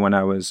reasons,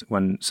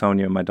 when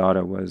Sonia, my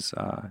daughter, was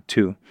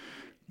 2,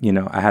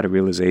 I had a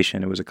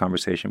realization. It was a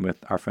conversation with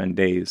our friend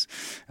Days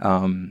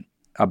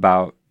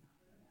about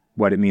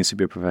what it means to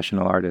be a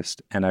professional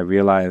artist. And I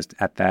realized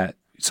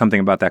something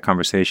about that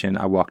conversation,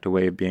 I walked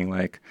away being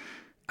like,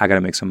 I got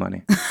to make some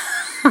money.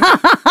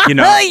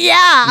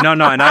 Yeah. No,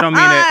 and I don't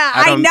mean it.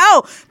 I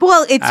know.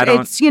 Well,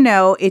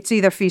 it's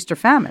either feast or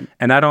famine.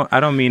 And I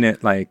don't mean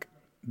it like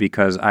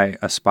because I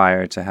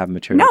aspire to have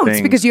material things. No,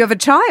 it's because you have a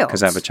child.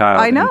 Because I have a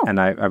child. I know. And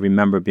I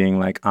remember being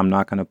like, I'm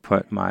not going to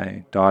put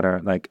my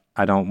daughter, like,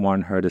 I don't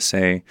want her to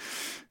say,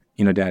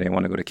 Daddy, I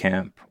want to go to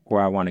camp,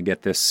 or I want to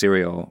get this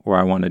cereal, or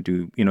I want to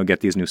do, get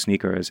these new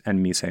sneakers,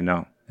 and me say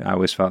no. I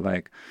always felt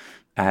like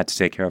I had to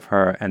take care of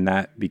her, and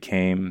that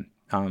became,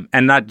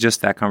 and not just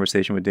that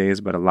conversation with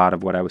Days, but a lot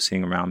of what I was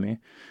seeing around me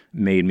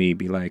made me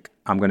be like,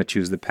 I'm going to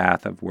choose the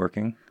path of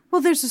working Well,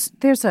 there's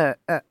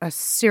a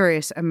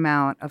serious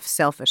amount of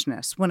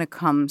selfishness when it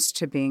comes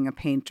to being a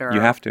painter.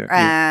 You have to.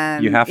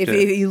 And you have if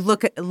to. you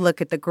look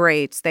at the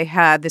greats, they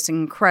had this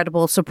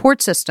incredible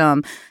support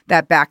system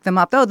that backed them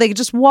up. Oh, they could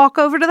just walk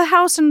over to the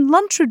house and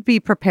lunch would be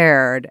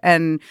prepared.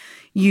 And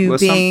you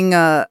being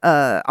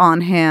a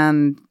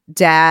on-hand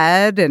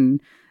dad,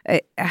 and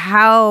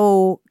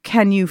how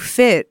can you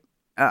fit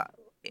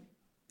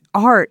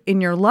art in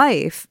your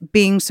life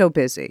being so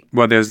busy?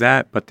 Well, there's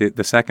that, but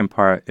the second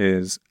part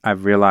is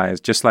I've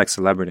realized, just like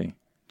celebrity,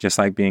 just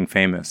like being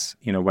famous,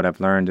 what I've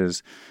learned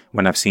is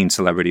when I've seen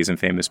celebrities and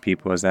famous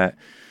people is that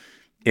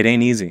it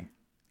ain't easy.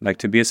 Like,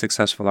 to be a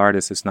successful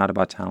artist, it's not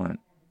about talent.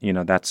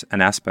 That's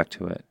an aspect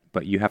to it,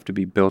 but you have to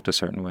be built a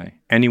certain way.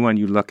 Anyone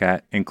you look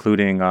at,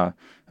 including a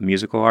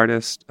musical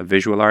artist, a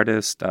visual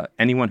artist,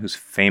 anyone who's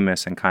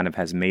famous and kind of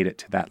has made it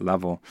to that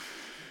level,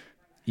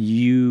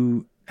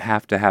 you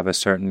have to have a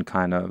certain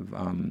kind of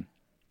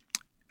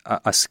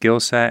a skill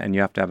set, and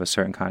you have to have a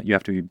certain kind. You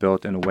have to be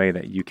built in a way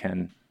that you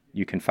can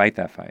fight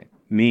that fight.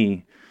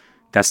 Me,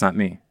 that's not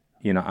me.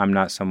 I'm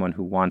not someone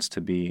who wants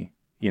to be.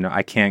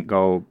 I can't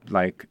go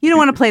like. You don't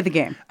want to play the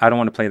game. I don't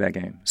want to play that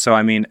game. So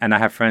and I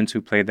have friends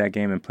who played that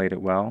game and played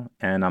it well,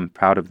 and I'm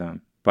proud of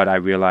them. But I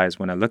realize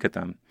when I look at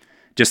them,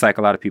 just like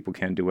a lot of people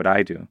can't do what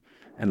I do,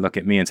 and look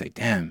at me and say,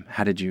 "Damn,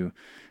 how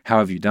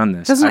have you done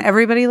this?" Doesn't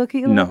everybody look at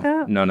you like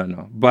that?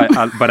 No. But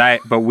I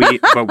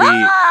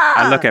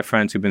look at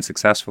friends who've been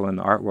successful in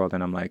the art world,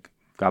 and I'm like,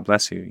 God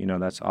bless you.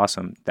 That's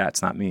awesome.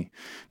 That's not me,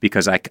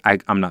 because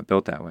I'm not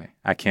built that way.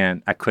 I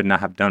could not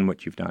have done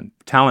what you've done.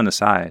 Talent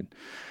aside,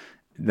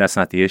 that's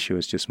not the issue.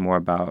 It's just more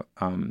about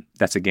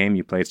that's a game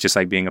you play. It's just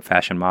like being a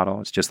fashion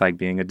model. It's just like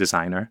being a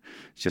designer.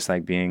 It's just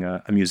like being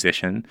a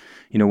musician.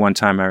 One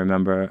time I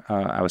remember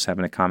I was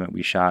having a comment.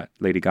 We shot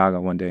Lady Gaga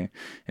one day,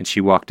 and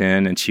she walked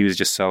in, and she was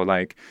just so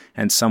like,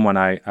 and someone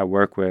I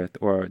work with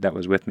or that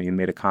was with me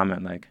made a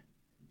comment like,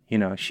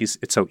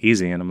 it's so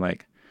easy. And I'm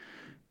like,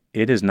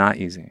 it is not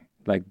easy.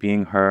 Like,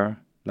 being her,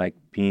 like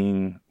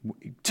being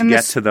to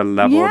get to the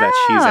level that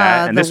she's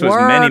at. And this was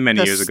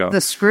many years ago.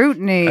 The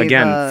scrutiny.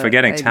 Again,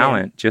 forgetting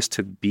talent, just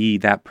to be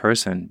that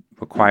person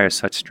requires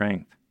such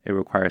strength. It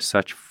requires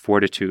such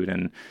fortitude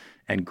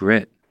and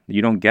grit.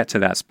 You don't get to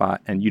that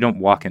spot, and you don't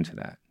walk into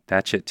that.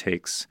 That shit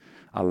takes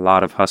a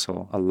lot of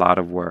hustle, a lot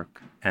of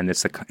work. And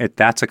that's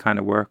a kind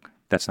of work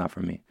that's not for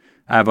me.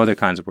 I have other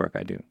kinds of work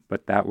I do,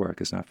 but that work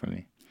is not for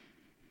me.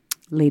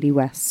 Lady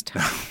West.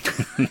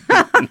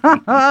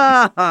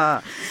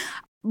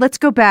 Let's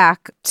go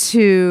back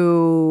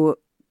to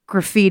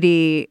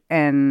graffiti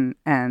and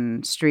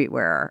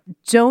streetwear.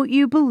 Don't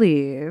you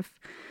believe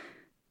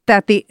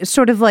that the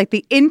sort of like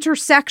the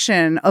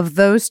intersection of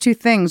those two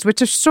things,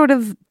 which are sort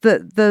of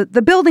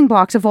the building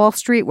blocks of all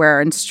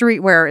streetwear, and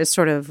streetwear is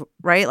sort of,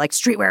 right? Like,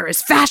 streetwear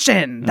is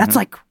fashion. Mm-hmm. That's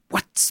like,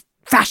 what's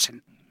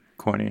fashion?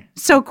 Corny.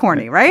 So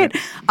corny, right?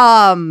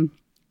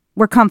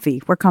 We're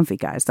comfy. We're comfy,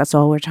 guys. That's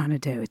all we're trying to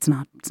do. It's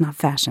not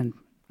fashion.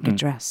 Get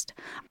dressed.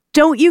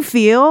 Don't you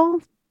feel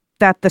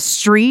that the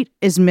street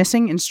is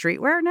missing in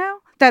streetwear now?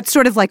 That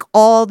sort of like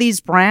all these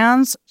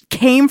brands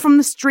came from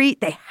the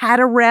street. They had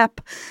a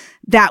rep.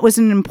 That was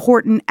an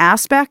important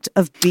aspect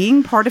of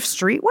being part of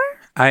streetwear?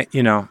 I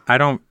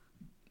don't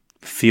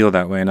feel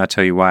that way, and I'll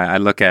tell you why. I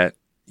look at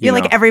You're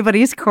like,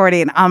 everybody's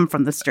corny and I'm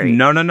from the street.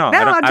 No.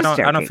 I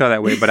don't feel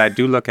that way, but I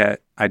do look at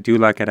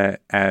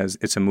it as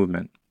it's a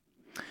movement.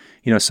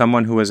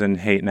 Someone who was in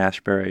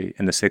Haight-Ashbury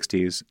in the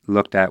 60s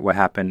looked at what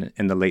happened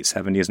in the late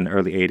 70s and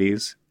early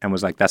 80s and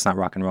was like, that's not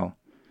rock and roll.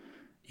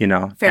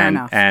 Fair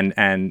enough.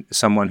 And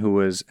someone who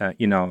was,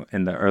 in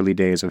the early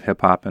days of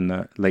hip hop in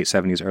the late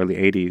 70s, early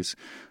 80s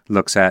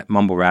looks at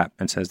mumble rap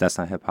and says, that's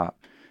not hip hop.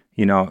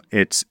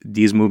 It's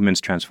these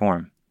movements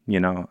transform,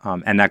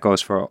 and that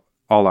goes for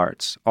all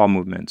arts, all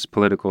movements,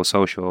 political,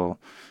 social,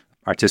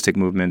 artistic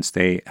movements.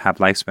 They have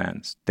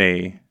lifespans.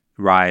 They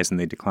rise and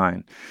they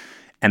decline.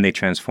 And they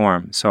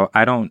transform. So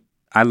I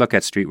look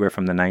at streetwear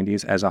from the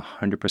 90s as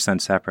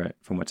 100% separate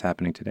from what's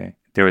happening today.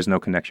 There is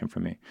no connection for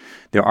me.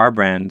 There are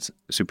brands,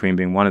 Supreme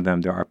being one of them,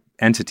 there are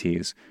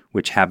entities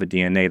which have a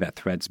DNA that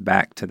threads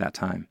back to that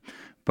time.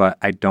 But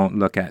I don't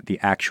look at the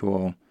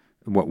actual,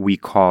 what we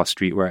call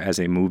streetwear as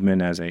a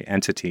movement, as an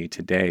entity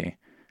today.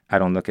 I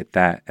don't look at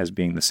that as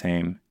being the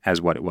same as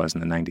what it was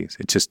in the 90s.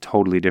 It's just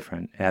totally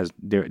different.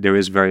 There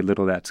is very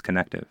little that's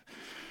connective.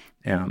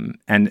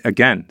 And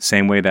again,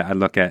 same way that I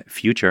look at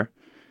Future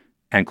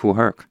and Kool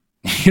Herc.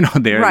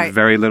 There's right.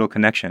 very little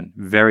connection.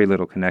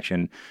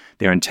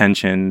 Their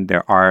intention,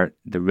 their art,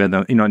 the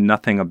rhythm,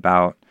 nothing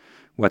about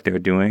what they're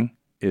doing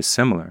is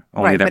similar.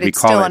 Only right, that but we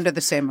it's call still it under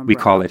the same umbrella. We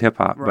call it hip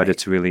hop, right.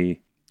 but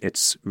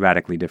it's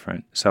radically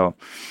different. So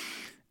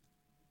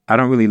I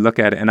don't really look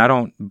at it, and I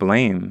don't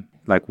blame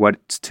like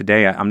what's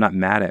today. I'm not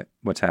mad at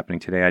what's happening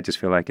today. I just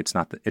feel like it's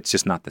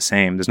just not the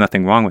same. There's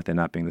nothing wrong with it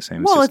not being the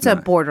same. It's a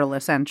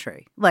borderless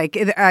entry. Like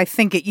I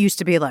think it used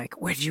to be like,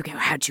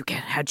 how'd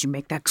you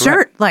make that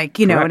shirt? Like,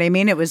 you know what I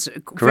mean? It was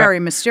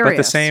very mysterious. But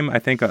the same, I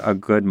think a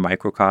good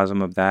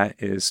microcosm of that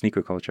is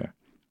sneaker culture.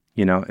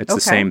 It's the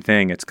same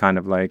thing. It's kind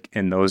of like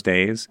in those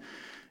days,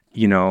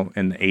 you know,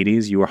 in the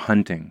 80s, you were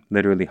hunting,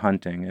 literally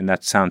hunting. And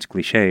that sounds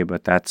cliche,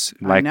 but that's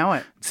like I know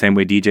it. Same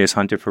way DJs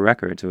hunted for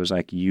records. It was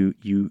like you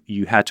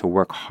had to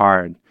work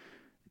hard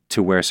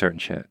to wear certain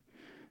shit.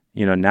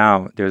 You know,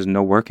 now there's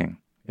no working.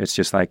 It's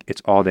just like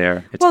it's all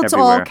there. It's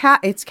everywhere.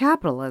 It's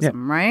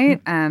capitalism,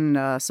 right?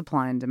 And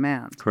supply and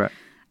demand. Correct.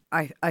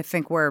 I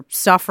think we're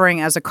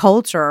suffering as a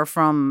culture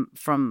from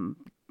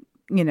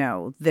you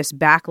know, this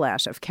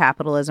backlash of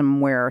capitalism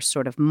where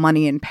sort of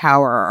money and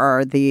power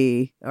are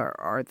the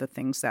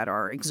things that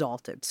are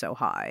exalted so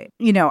high.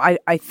 You know,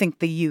 I think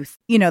the youth,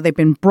 you know, they've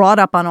been brought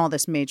up on all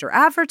this major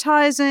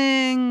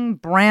advertising.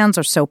 Brands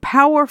are so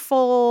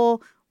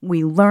powerful.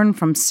 We learn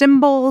from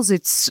symbols.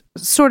 It's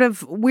sort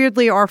of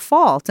weirdly our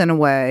fault in a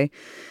way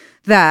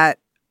that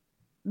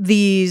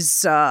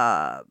these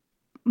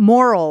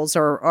morals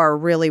are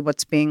really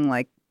what's being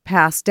like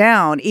passed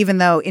down, even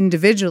though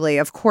individually,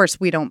 of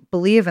course, we don't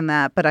believe in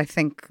that. But I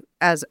think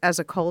as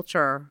a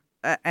culture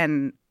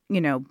and,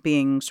 you know,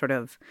 being sort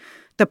of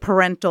the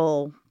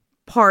parental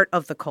part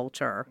of the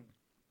culture,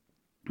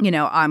 you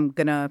know, I'm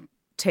going to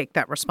take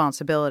that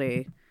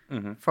responsibility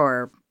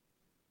for,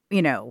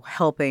 you know,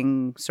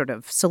 helping sort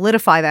of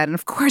solidify that. And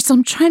of course,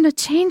 I'm trying to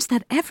change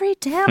that every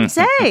damn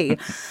day.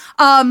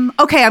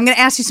 Okay, I'm going to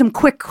ask you some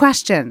quick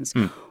questions.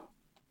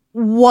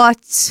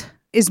 What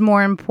is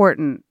more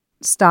important?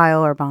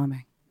 Style or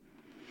bombing?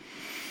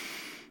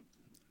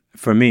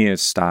 For me,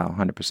 it's style,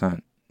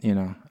 100%. You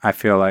know, I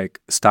feel like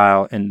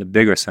style in the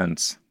bigger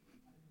sense,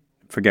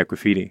 forget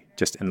graffiti,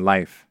 just in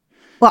life.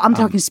 Well, I'm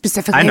talking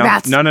specifically I know.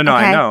 about... No, okay?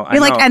 I know.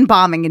 You're like, and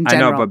bombing in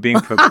general. I know, but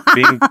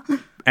being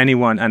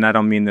anyone, and I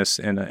don't mean this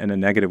in a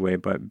negative way,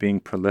 but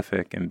being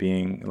prolific and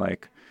being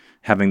like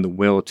having the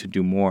will to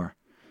do more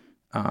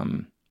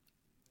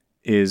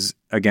is,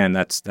 again,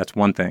 that's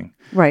one thing.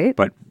 Right.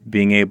 But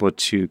being able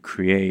to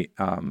create...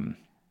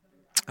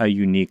 a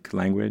unique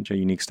language, a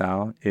unique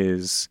style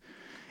it's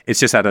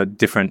just at a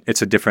different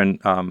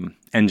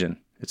engine.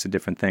 It's a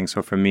different thing.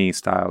 So for me,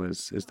 style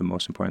is the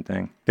most important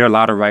thing. There are a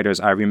lot of writers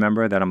I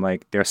remember that I'm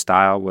like, their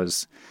style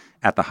was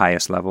at the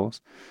highest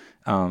levels.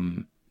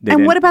 And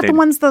what about the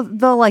ones the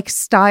like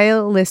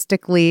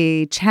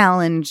stylistically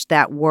challenged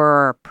that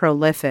were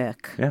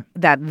prolific? Yeah.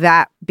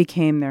 That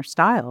became their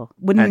style.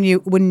 Wouldn't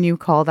you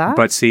call that?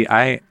 But see,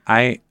 I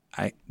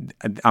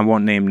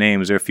won't name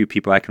names. There are a few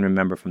people I can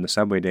remember from the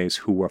Subway days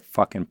who were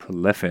fucking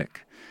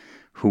prolific,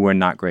 who were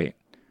not great.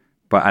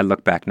 But I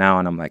look back now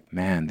and I'm like,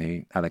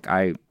 man,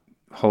 I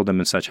hold them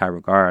in such high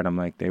regard. I'm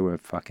like, they were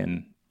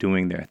fucking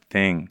doing their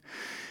thing.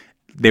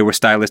 They were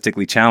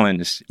stylistically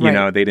challenged. You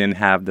know, they didn't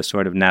have the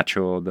sort of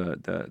natural,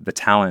 the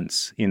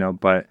talents, you know,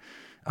 but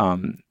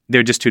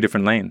they're just two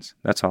different lanes.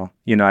 That's all.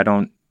 You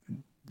know,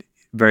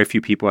 very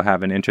few people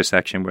have an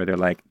intersection where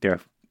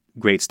they're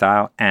great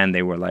style and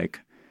they were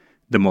like,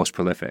 the most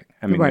prolific.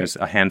 I mean, there's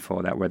a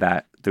handful that were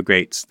the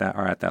greats that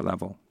are at that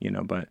level, you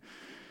know, but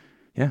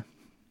yeah.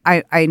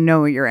 I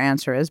know what your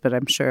answer is, but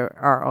I'm sure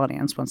our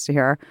audience wants to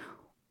hear.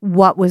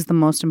 What was the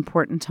most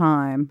important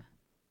time,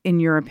 in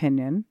your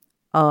opinion,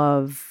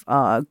 of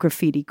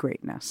graffiti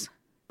greatness?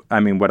 I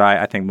mean, what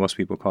I think most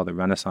people call the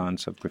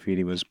renaissance of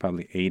graffiti was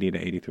probably 80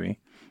 to 83.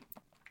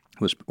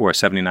 Or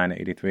 79 to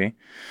 83,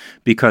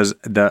 because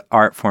the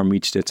art form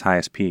reached its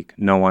highest peak.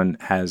 No one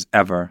has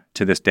ever,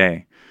 to this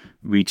day,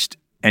 reached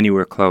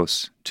anywhere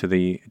close to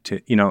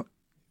you know,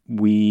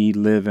 we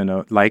live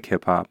like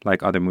hip hop,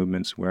 like other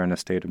movements, we're in a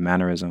state of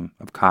mannerism,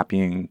 of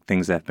copying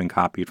things that have been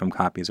copied from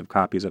copies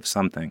of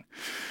something.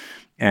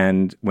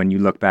 And when you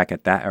look back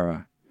at that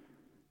era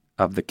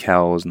of the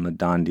Kells and the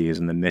Dondis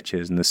and the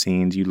Mitches and the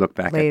scenes, you look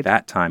back at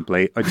that time,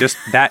 Blade, or just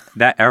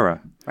that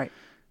era. Right.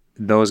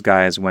 Those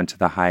guys went to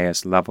the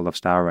highest level of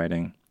style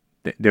writing.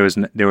 There was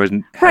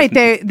right.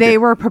 They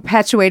were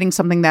perpetuating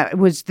something that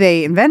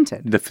they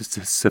invented. The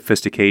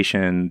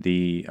sophistication,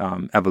 the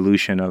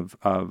evolution of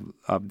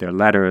their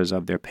letters,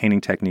 of their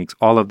painting techniques,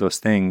 all of those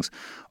things.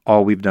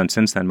 All we've done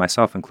since then,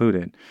 myself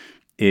included,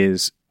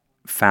 is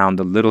found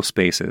the little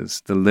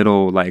spaces, the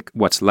little like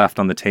what's left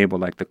on the table,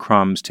 like the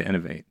crumbs to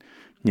innovate.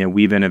 You know,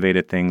 we've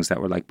innovated things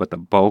that were like, but the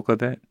bulk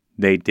of it,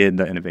 they did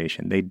the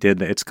innovation.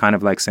 It's kind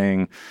of like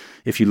saying,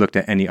 if you looked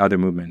at any other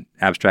movement,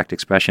 abstract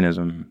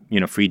expressionism, you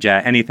know, free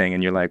jazz, anything,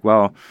 and you're like,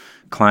 well,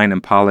 Klein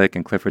and Pollock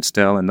and Clifford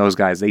Still and those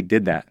guys, they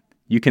did that.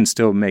 You can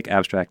still make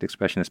abstract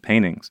expressionist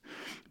paintings,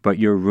 but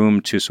your room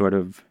to sort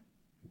of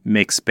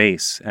make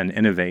space and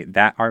innovate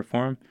that art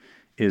form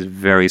is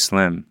very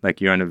slim.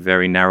 Like you're in a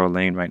very narrow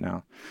lane right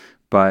now.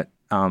 But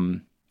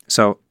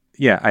so,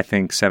 yeah, I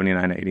think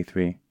 79 to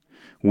 83,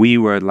 we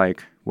were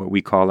like, what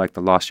we call like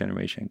the lost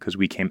generation, because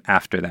we came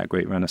after that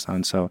great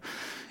renaissance. So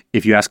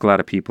if you ask a lot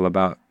of people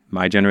about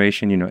my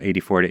generation, you know,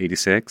 84 to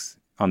 86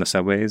 on the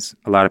subways,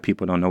 a lot of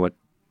people don't know what,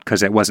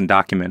 because it wasn't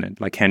documented.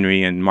 Like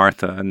Henry and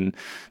Martha and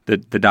the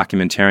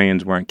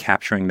documentarians weren't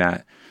capturing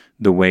that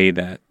the way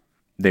that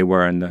they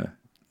were in the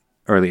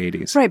early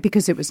 80s. Right,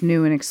 because it was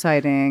new and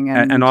exciting.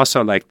 And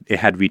also like it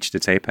had reached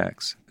its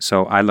apex.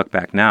 So I look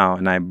back now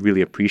and I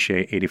really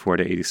appreciate 84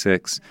 to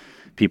 86.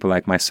 People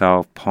like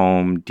myself,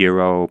 Poem,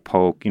 Dero,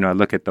 Polk, you know, I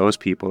look at those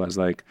people as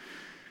like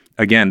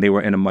again, they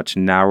were in a much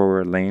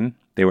narrower lane.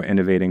 They were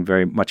innovating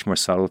very much more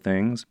subtle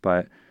things,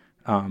 but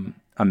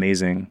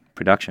amazing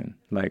production.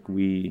 Like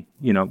we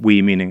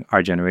meaning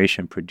our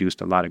generation,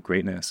 produced a lot of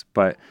greatness,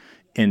 but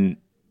in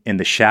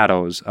the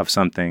shadows of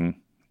something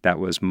that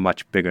was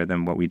much bigger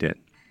than what we did,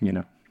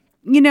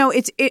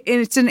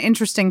 It's an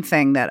interesting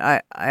thing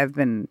that I've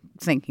been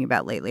thinking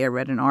about lately. I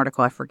read an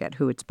article, I forget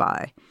who it's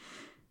by,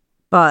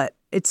 but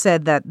it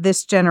said that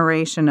this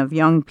generation of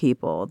young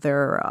people,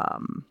 they're,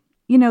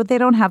 they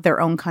don't have their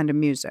own kind of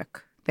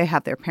music. They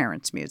have their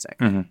parents' music.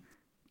 Mm-hmm.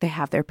 They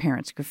have their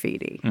parents'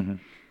 graffiti. Mm-hmm.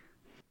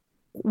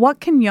 What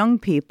can young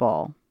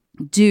people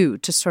do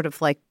to sort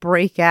of like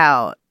break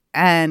out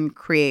and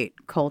create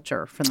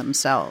culture for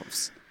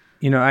themselves?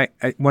 I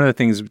one of the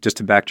things, just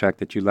to backtrack,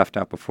 that you left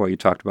out before, you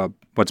talked about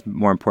what's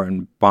more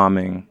important,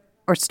 bombing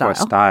or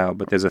style.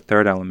 But there's a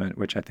third element,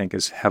 which I think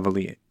is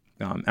heavily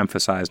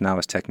emphasized now,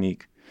 as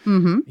technique.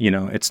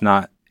 Mm-hmm.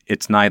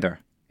 It's neither.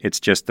 It's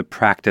just the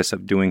practice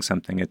of doing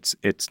something.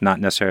 It's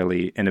not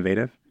necessarily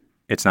innovative.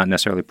 It's not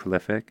necessarily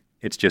prolific.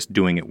 It's just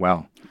doing it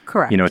well.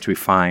 Correct. It's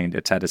refined.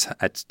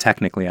 It's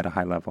technically at a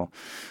high level.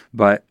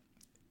 But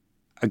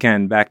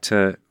again, back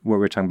to what we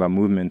were talking about,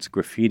 movements,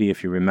 graffiti,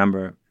 if you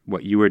remember,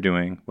 what you were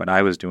doing, what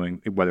I was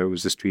doing, whether it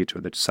was the streets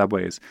or the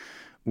subways,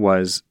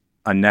 was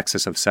a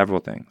nexus of several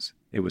things.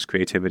 It was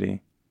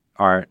creativity,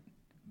 art,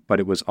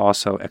 but it was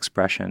also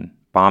expression.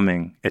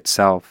 Bombing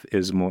itself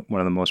is one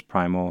of the most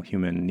primal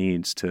human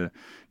needs, to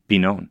be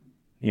known.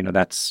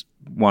 That's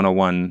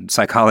 101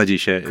 psychology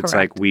shit. Correct. It's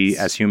like we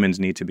as humans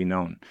need to be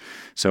known.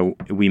 So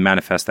we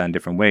manifest that in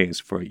different ways.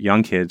 For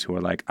young kids who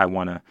are like, I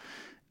want to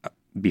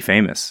be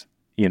famous.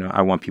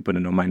 I want people to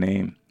know my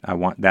name.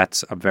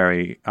 That's a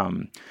very,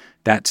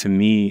 that to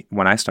me,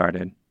 when I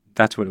started,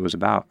 that's what it was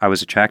about. I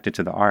was attracted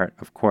to the art,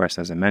 of course,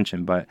 as I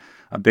mentioned, but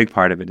a big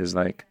part of it is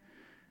like,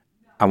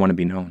 I want to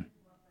be known,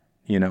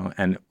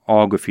 and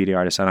all graffiti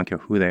artists, I don't care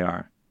who they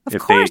are. Of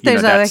course,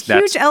 there's a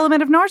huge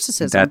element of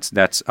narcissism.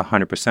 That's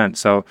 100%.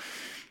 So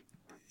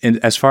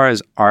as far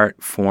as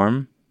art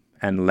form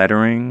and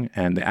lettering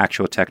and the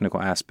actual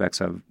technical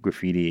aspects of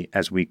graffiti,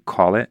 as we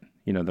call it,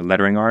 the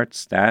lettering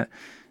arts, that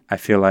I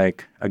feel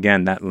like,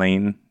 again, that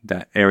lane,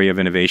 that area of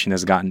innovation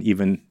has gotten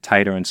even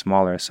tighter and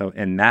smaller. So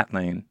in that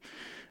lane,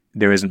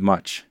 there isn't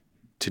much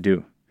to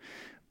do.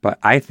 But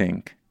I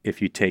think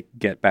if you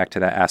get back to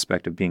that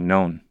aspect of being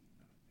known,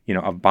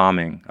 of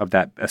bombing, of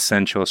that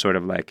essential sort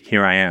of like,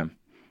 here I am,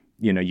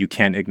 you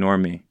can't ignore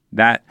me.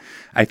 That,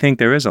 I think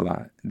there is a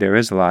lot. There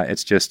is a lot.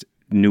 It's just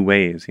new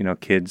ways.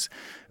 Kids,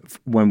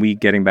 when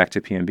getting back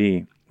to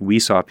PNB, we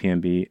saw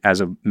PNB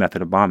as a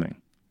method of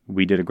bombing.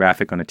 We did a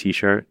graphic on a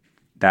T-shirt.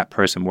 That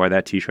person wore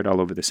that T-shirt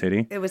all over the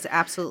city. It was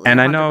absolutely.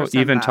 And I know,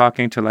 even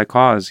talking to like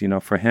Cause,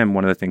 for him,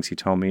 one of the things he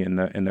told me in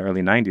the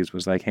early 90s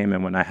was like, hey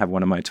man, when I have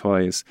one of my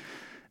toys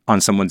on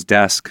someone's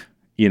desk,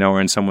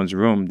 or in someone's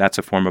room, that's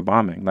a form of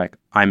bombing. Like,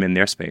 I'm in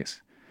their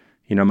space.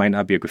 It might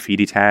not be a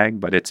graffiti tag,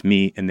 but it's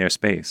me in their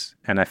space.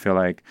 And I feel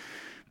like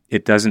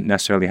it doesn't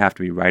necessarily have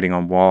to be writing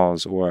on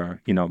walls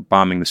or,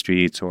 bombing the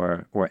streets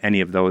or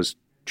any of those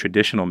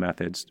traditional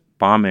methods.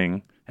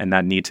 Bombing and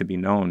that need to be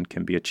known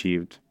can be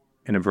achieved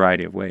in a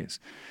variety of ways.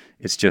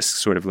 It's just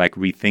sort of like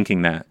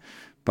rethinking that.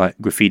 But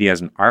graffiti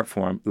as an art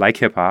form, like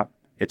hip hop,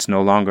 it's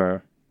no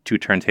longer two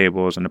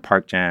turntables and a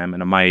park jam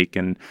and a mic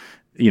and,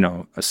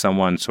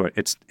 someone sort.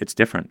 It's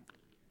different.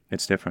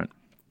 It's different.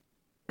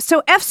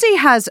 So FC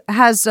has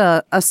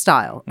a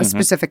style, a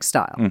specific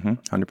style.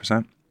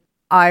 100%.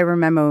 I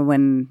remember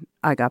when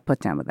I got put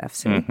down with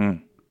FC.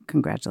 Mm-hmm.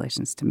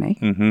 Congratulations to me.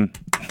 Mm-hmm.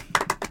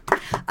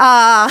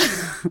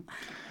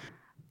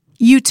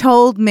 You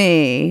told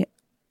me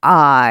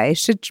I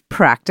should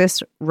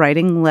practice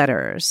writing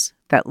letters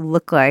that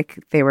look like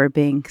they were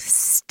being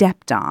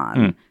stepped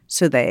on.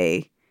 So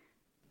they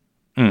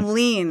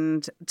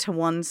leaned to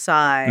one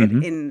side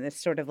in this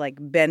sort of like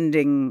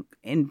bending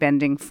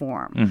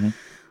form. Mm-hmm.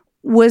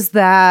 Was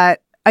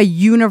that a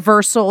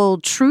universal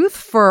truth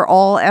for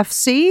all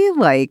FC?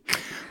 Like,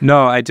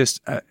 no,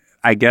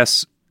 I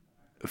guess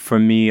for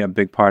me, a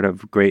big part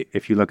of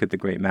if you look at the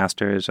great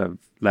masters of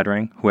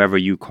lettering, whoever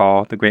you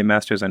call the great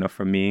masters, I know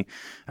for me,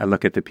 I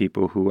look at the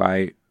people who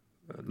I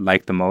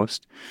like the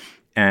most,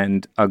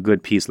 and a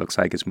good piece looks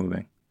like it's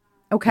moving.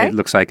 Okay. It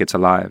looks like it's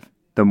alive.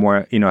 The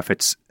more, if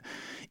it's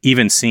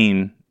even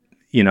seen,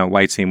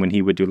 White Scene, when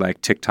he would do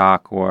like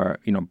TikTok or,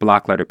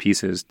 block letter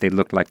pieces, they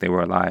looked like they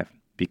were alive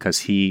because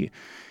he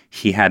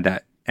had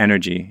that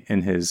energy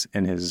in his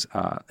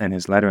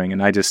lettering.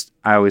 And I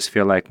always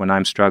feel like when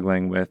I'm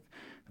struggling with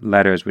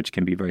letters, which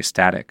can be very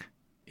static,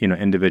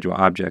 individual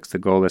objects, the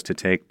goal is to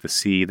take the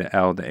C, the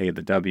L, the A,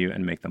 the W,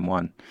 and make them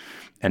one,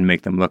 and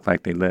make them look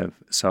like they live.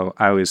 So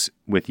I always,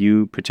 with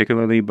you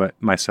particularly, but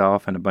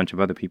myself and a bunch of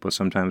other people,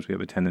 sometimes we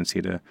have a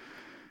tendency to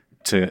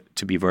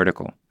be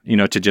vertical,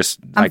 to just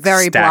I'm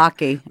very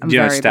blocky. I'm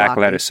very stack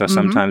blocky. letters. So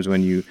sometimes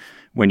when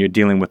when you're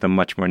dealing with a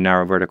much more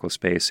narrow vertical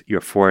space,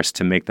 you're forced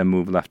to make them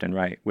move left and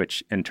right,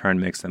 which in turn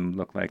makes them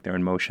look like they're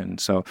in motion.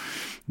 So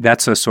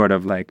that's a sort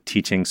of like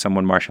teaching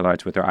someone martial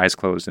arts with their eyes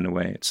closed in a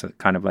way. It's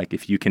kind of like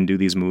if you can do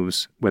these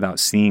moves without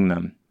seeing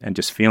them and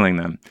just feeling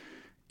them,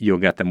 you'll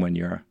get them when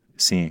you're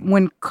seeing.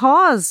 When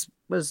Cause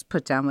was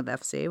put down with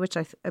FC, which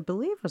I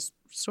believe was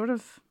sort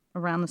of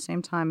around the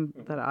same time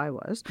that I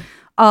was,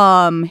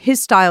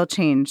 his style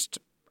changed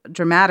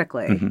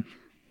dramatically. Mm-hmm.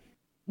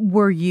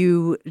 Were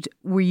you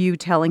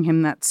telling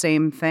him that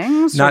same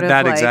thing? Not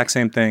that exact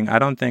same thing. I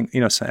don't think,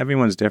 so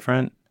everyone's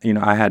different.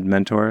 I had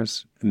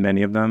mentors,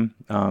 many of them,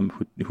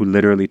 who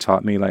literally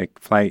taught me, like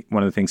Flight.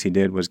 One of the things he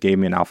did was gave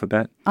me an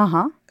alphabet.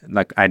 Uh-huh.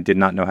 Like I did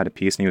not know how to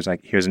piece. And he was like,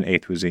 here's an A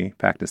through Z,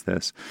 practice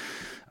this.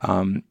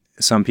 And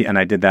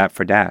I did that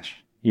for Dash.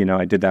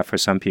 I did that for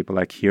some people.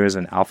 Like, here's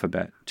an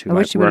alphabet to I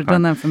wish you would have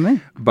done that for me.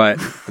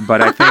 But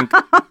I think,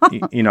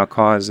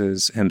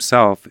 Cause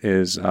himself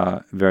is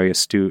very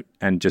astute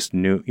and just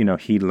knew.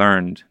 He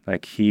learned.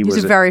 Like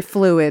he's a very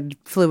fluid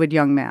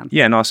young man.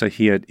 Yeah, and also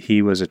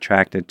he was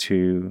attracted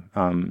to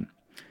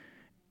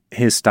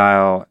his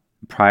style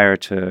prior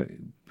to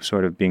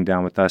sort of being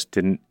down with us.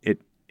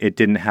 It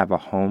didn't have a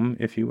home,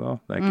 if you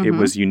will. Like It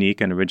was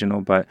unique and original.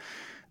 But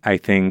I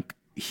think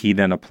he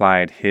then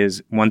applied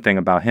one thing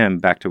about him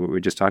back to what we were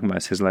just talking about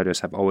is his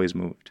letters have always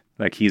moved.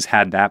 Like he's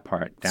had that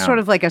part down. Sort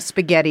of like a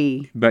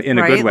spaghetti. But in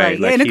a good way.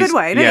 In a good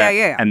way.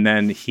 Yeah. And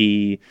then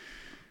he...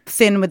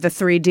 Thin with the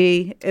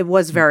 3D. It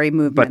was very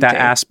movement. But that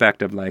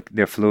aspect of like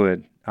they're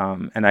fluid.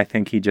 And I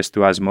think he just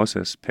through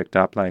osmosis picked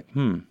up like,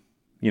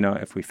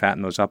 if we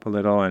fatten those up a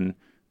little and,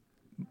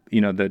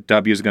 the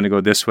W is going to go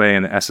this way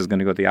and the S is going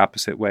to go the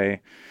opposite way.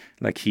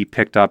 Like he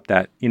picked up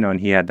that, and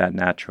he had that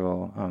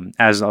natural,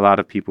 as a lot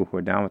of people who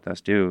are down with us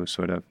do,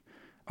 sort of,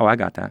 oh, I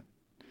got that,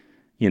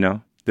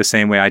 the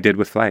same way I did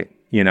with Flight,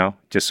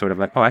 just sort of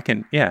like, oh, I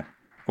can, yeah,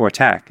 or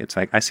Attack. It's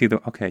like, I see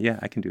okay, yeah,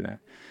 I can do that.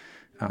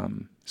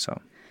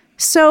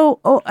 So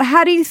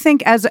how do you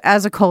think as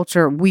a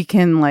culture we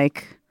can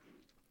like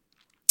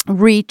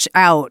reach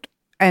out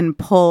and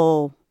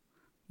pull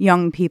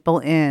young people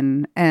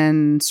in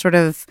and sort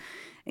of,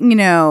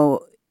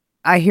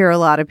 I hear a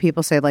lot of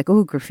people say like,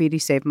 oh, graffiti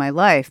saved my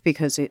life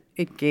because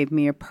it gave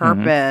me a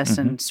purpose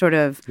and sort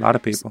of a lot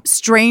of people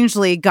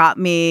strangely got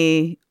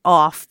me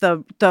off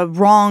the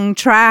wrong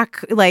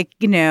track. Like,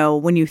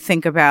 when you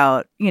think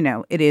about,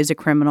 it is a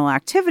criminal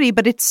activity,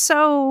 but it's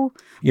so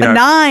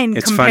benign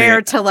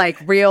compared to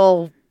like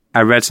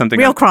I read something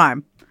real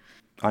crime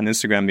on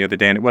Instagram the other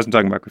day, and it wasn't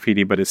talking about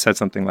graffiti, but it said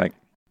something like,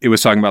 it was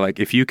talking about like,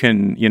 if you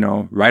can,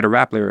 write a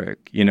rap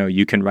lyric,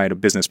 you can write a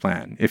business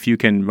plan. If you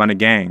can run a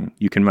gang,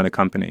 you can run a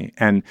company.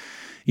 And,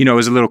 it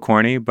was a little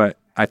corny, but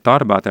I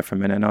thought about that for a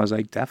minute and I was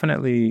like,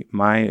 definitely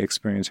my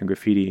experience in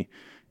graffiti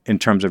in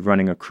terms of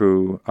running a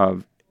crew,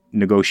 of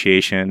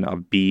negotiation,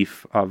 of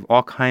beef, of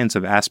all kinds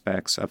of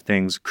aspects of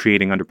things,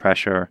 creating under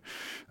pressure,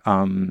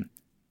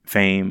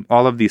 fame,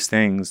 all of these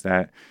things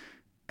that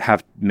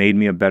have made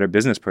me a better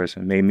business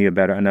person, made me a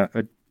better,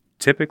 and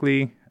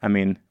typically, I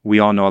mean, we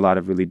all know a lot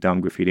of really dumb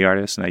graffiti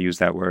artists, and I use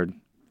that word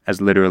as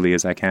literally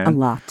as I can. A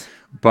lot.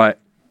 But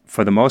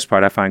for the most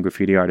part, I find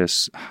graffiti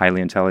artists highly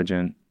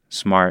intelligent,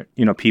 smart,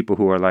 people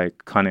who are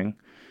like cunning.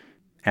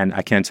 And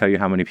I can't tell you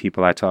how many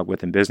people I talk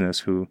with in business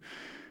who,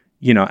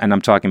 and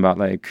I'm talking about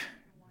like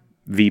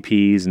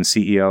VPs and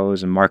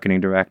CEOs and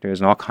marketing directors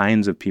and all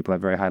kinds of people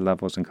at very high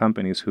levels in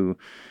companies who,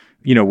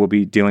 will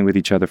be dealing with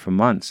each other for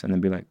months and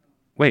then be like,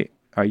 wait,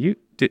 are you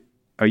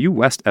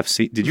West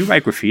FC? Did you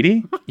write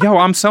graffiti? Yo,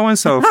 I'm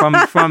so-and-so from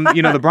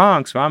the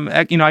Bronx.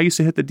 I used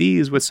to hit the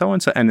D's with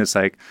so-and-so. And it's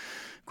like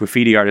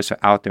graffiti artists are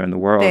out there in the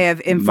world. They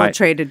have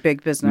infiltrated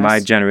big business. My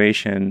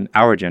generation,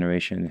 our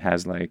generation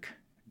has like,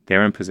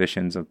 they're in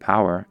positions of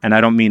power. And I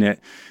don't mean it,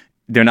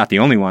 they're not the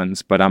only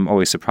ones, but I'm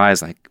always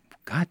surprised like,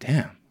 God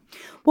damn.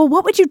 Well,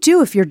 what would you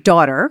do if your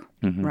daughter,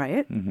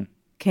 right,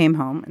 came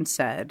home and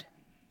said,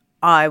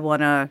 I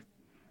want to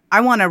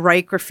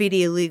write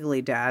graffiti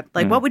illegally, Dad?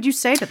 Like, what would you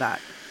say to that?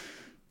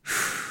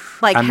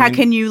 Like, how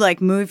can you like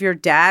move your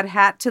dad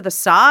hat to the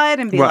side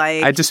and be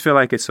like? I just feel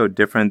like it's so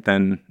different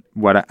than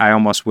what I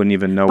almost wouldn't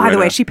even know. By the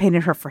way, she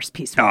painted her first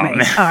piece for me.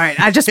 Man. All right,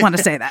 I just want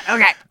to say that.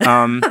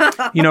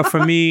 Okay.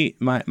 For me,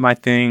 my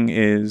thing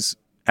is,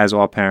 as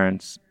all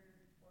parents,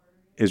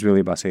 is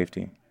really about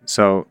safety.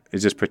 So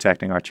it's just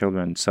protecting our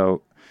children.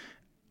 So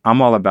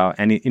I'm all about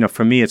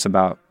for me, it's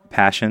about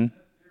passion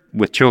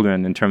with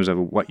children in terms of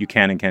what you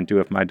can and can't do.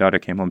 If my daughter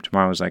came home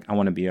tomorrow and was like, I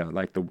want to be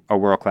a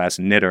world-class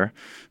knitter,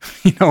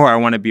 or I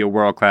want to be a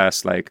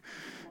world-class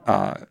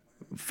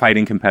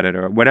fighting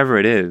competitor, whatever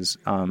it is,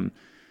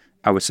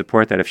 I would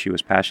support that if she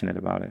was passionate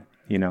about it.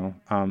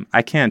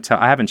 I can't tell.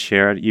 I haven't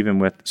shared even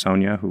with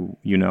Sonia, who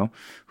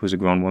who's a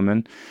grown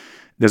woman.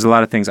 There's a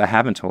lot of things I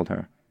haven't told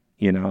her,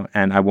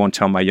 and I won't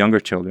tell my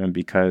younger children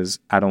because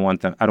I don't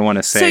want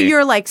to say. So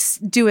you're like,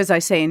 do as I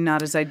say and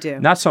not as I do.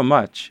 Not so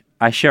much.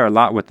 I share a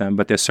lot with them,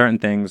 but there's certain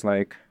things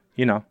like,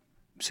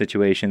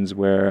 situations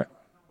where,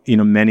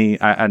 not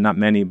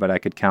many, but I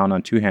could count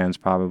on two hands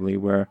probably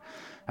where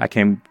I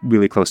came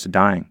really close to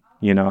dying,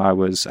 You know,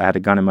 I had a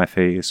gun in my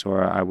face,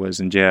 or I was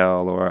in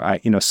jail,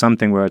 or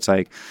something where it's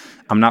like,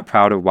 I'm not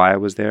proud of why I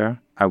was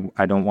there.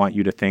 I don't want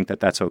you to think that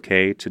that's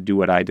okay to do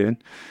what I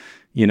did,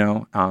 you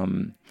know.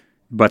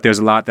 But there's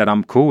a lot that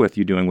I'm cool with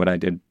you doing what I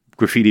did.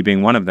 Graffiti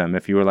being one of them.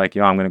 If you were like,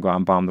 yo, I'm going to go out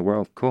and bomb the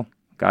world, cool,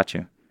 got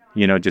you.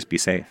 You know, just be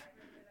safe.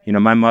 You know,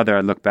 my mother,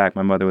 I look back,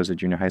 my mother was a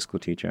junior high school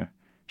teacher.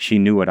 She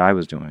knew what I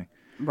was doing.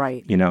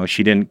 Right. You know,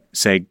 she didn't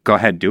say, go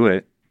ahead, do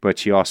it. But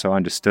she also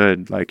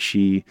understood, like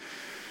she,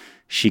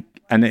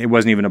 and it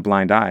wasn't even a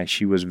blind eye.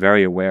 She was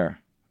very aware.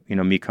 You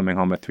know, me coming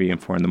home at 3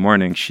 and 4 in the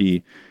morning,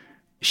 she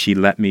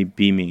let me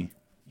be me,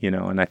 you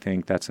know, and I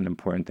think that's an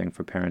important thing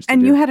for parents to do.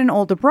 And you had an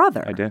older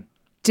brother. I did.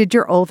 Did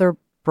your older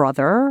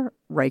brother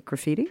write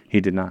graffiti?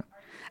 He did not.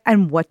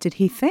 And what did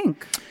he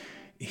think?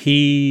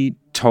 He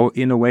told,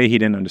 in a way, he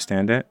didn't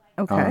understand it.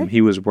 Okay.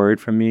 He was worried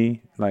for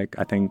me. Like,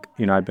 I think,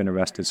 you know, I'd been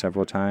arrested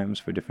several times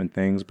for different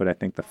things, but I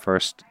think the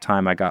first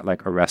time I got,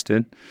 like,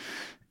 arrested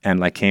and,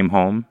 like, came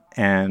home,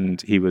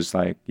 and he was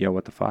like, yo,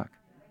 what the fuck?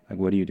 Like,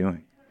 what are you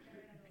doing?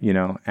 You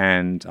know,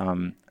 and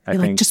I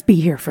think... like, just be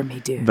here for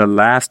me, dude. The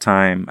last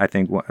time, I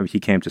think, he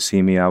came to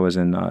see me, I was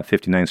in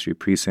 59th Street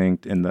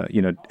Precinct in the,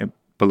 you know,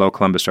 below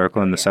Columbus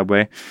Circle in the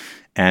subway,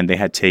 and they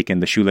had taken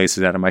the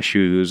shoelaces out of my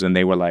shoes, and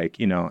they were like,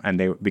 you know,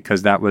 and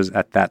because that was,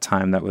 at that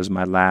time, that was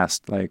my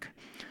last, like...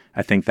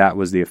 I think that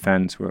was the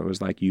offense where it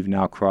was like, you've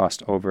now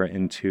crossed over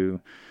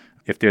into,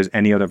 if there's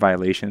any other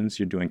violations,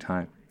 you're doing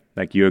time.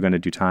 Like, you're going to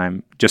do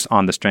time just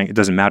on the strength. It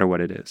doesn't matter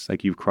what it is.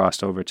 Like, you've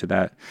crossed over to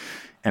that.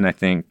 And I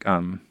think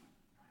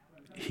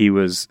he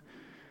was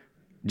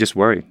just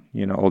worried,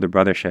 you know, older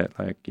brother shit.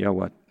 Like, yo,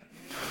 what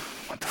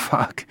the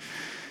fuck?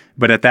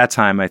 But at that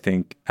time, I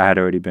think I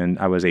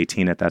was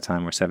 18 at that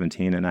time, or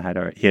 17,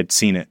 and he had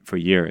seen it for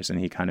years,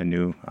 and he kind of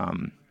knew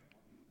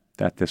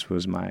that this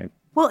was my...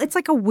 Well, it's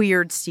like a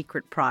weird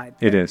secret pride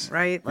thing, it is.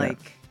 Right? Yeah. Like,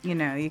 you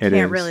know, you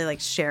can't really like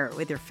share it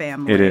with your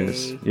family. It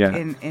is, yeah.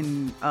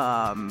 In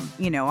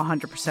you know,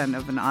 100%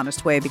 of an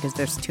honest way, because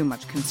there's too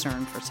much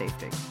concern for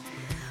safety.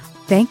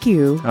 Thank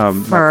you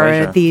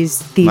for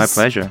these my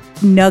pleasure.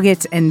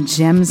 Nuggets and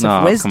gems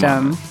of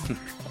wisdom.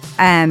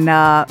 And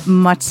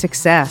much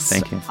success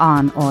Thank you.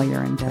 On all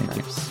your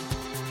endeavors.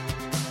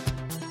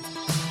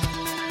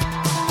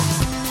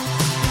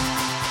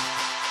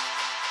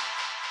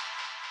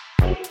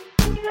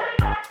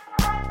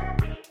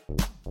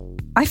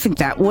 I think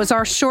that was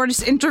our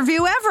shortest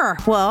interview ever.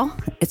 Well,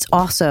 it's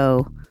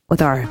also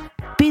with our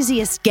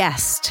busiest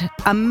guest,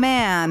 a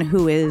man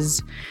who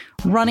is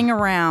running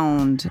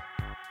around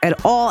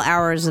at all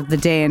hours of the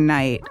day and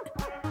night,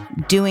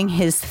 doing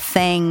his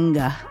thing.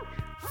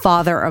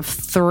 Father of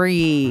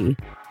 3,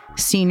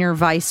 senior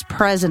vice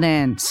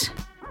president,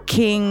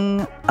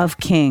 king of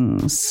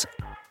kings.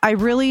 I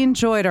really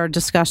enjoyed our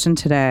discussion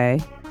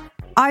today.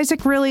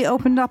 Isaac really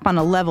opened up on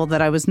a level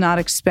that I was not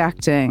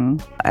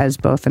expecting, as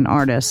both an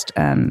artist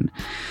and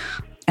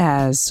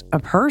as a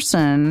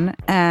person.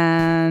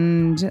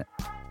 And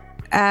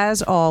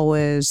as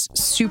always,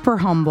 super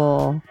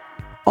humble,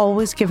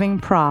 always giving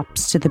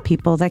props to the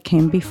people that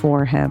came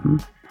before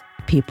him,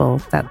 people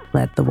that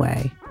led the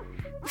way.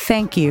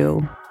 Thank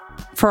you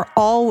for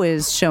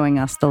always showing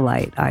us the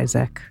light,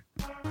 Isaac.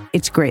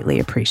 It's greatly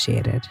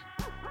appreciated.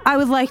 I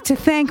would like to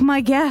thank my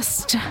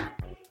guest,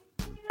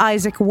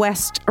 Isaac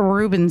West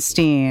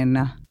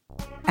Rubenstein.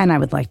 And I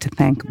would like to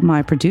thank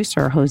my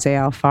producer, Jose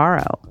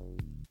Alfaro.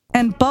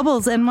 And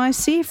Bubbles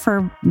NYC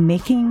for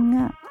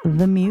making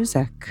the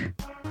music.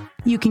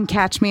 You can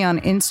catch me on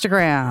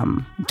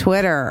Instagram,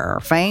 Twitter,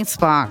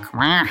 Facebook,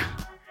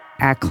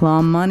 at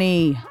Claw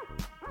Money.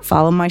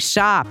 Follow my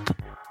shop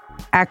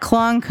at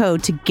Claw & Co.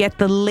 to get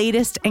the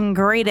latest and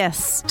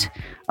greatest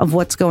of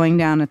what's going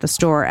down at the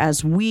store,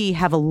 as we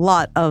have a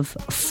lot of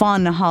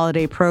fun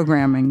holiday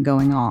programming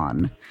going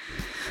on.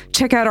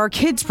 Check out our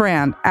kids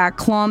brand at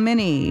Claw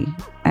Mini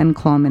and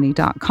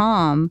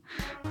clawmini.com.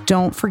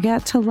 Don't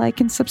forget to like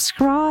and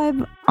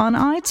subscribe on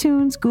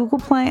iTunes, Google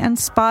Play, and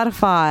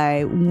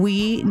Spotify.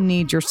 We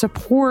need your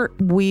support.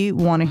 We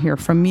want to hear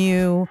from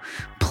you.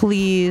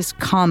 Please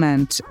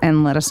comment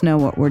and let us know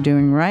what we're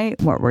doing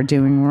right, what we're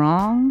doing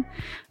wrong,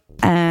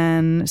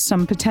 and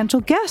some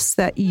potential guests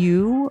that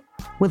you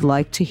would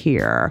like to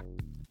hear.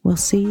 We'll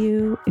see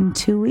you in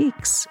 2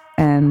 weeks,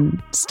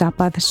 and stop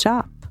by the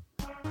shop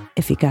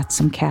if you got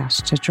some cash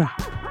to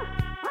drop.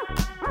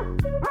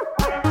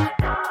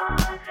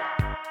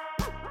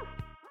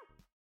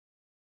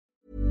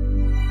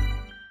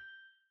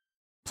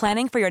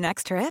 Planning for your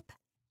next trip?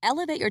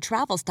 Elevate your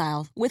travel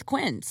style with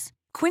Quince.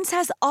 Quince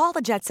has all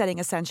the jet-setting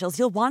essentials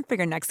you'll want for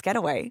your next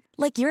getaway,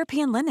 like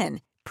European linen,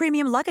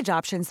 premium luggage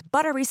options,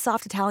 buttery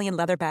soft Italian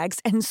leather bags,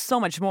 and so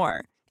much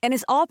more. And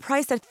is all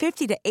priced at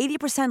 50 to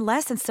 80%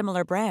 less than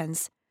similar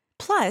brands.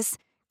 Plus,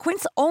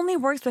 Quince only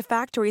works with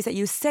factories that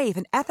use safe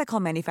and ethical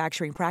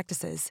manufacturing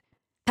practices.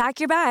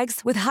 Pack your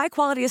bags with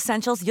high-quality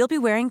essentials you'll be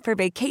wearing for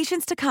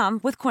vacations to come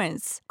with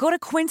Quince. Go to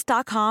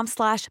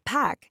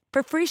quince.com/pack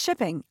for free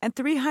shipping and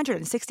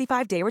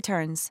 365-day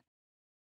returns.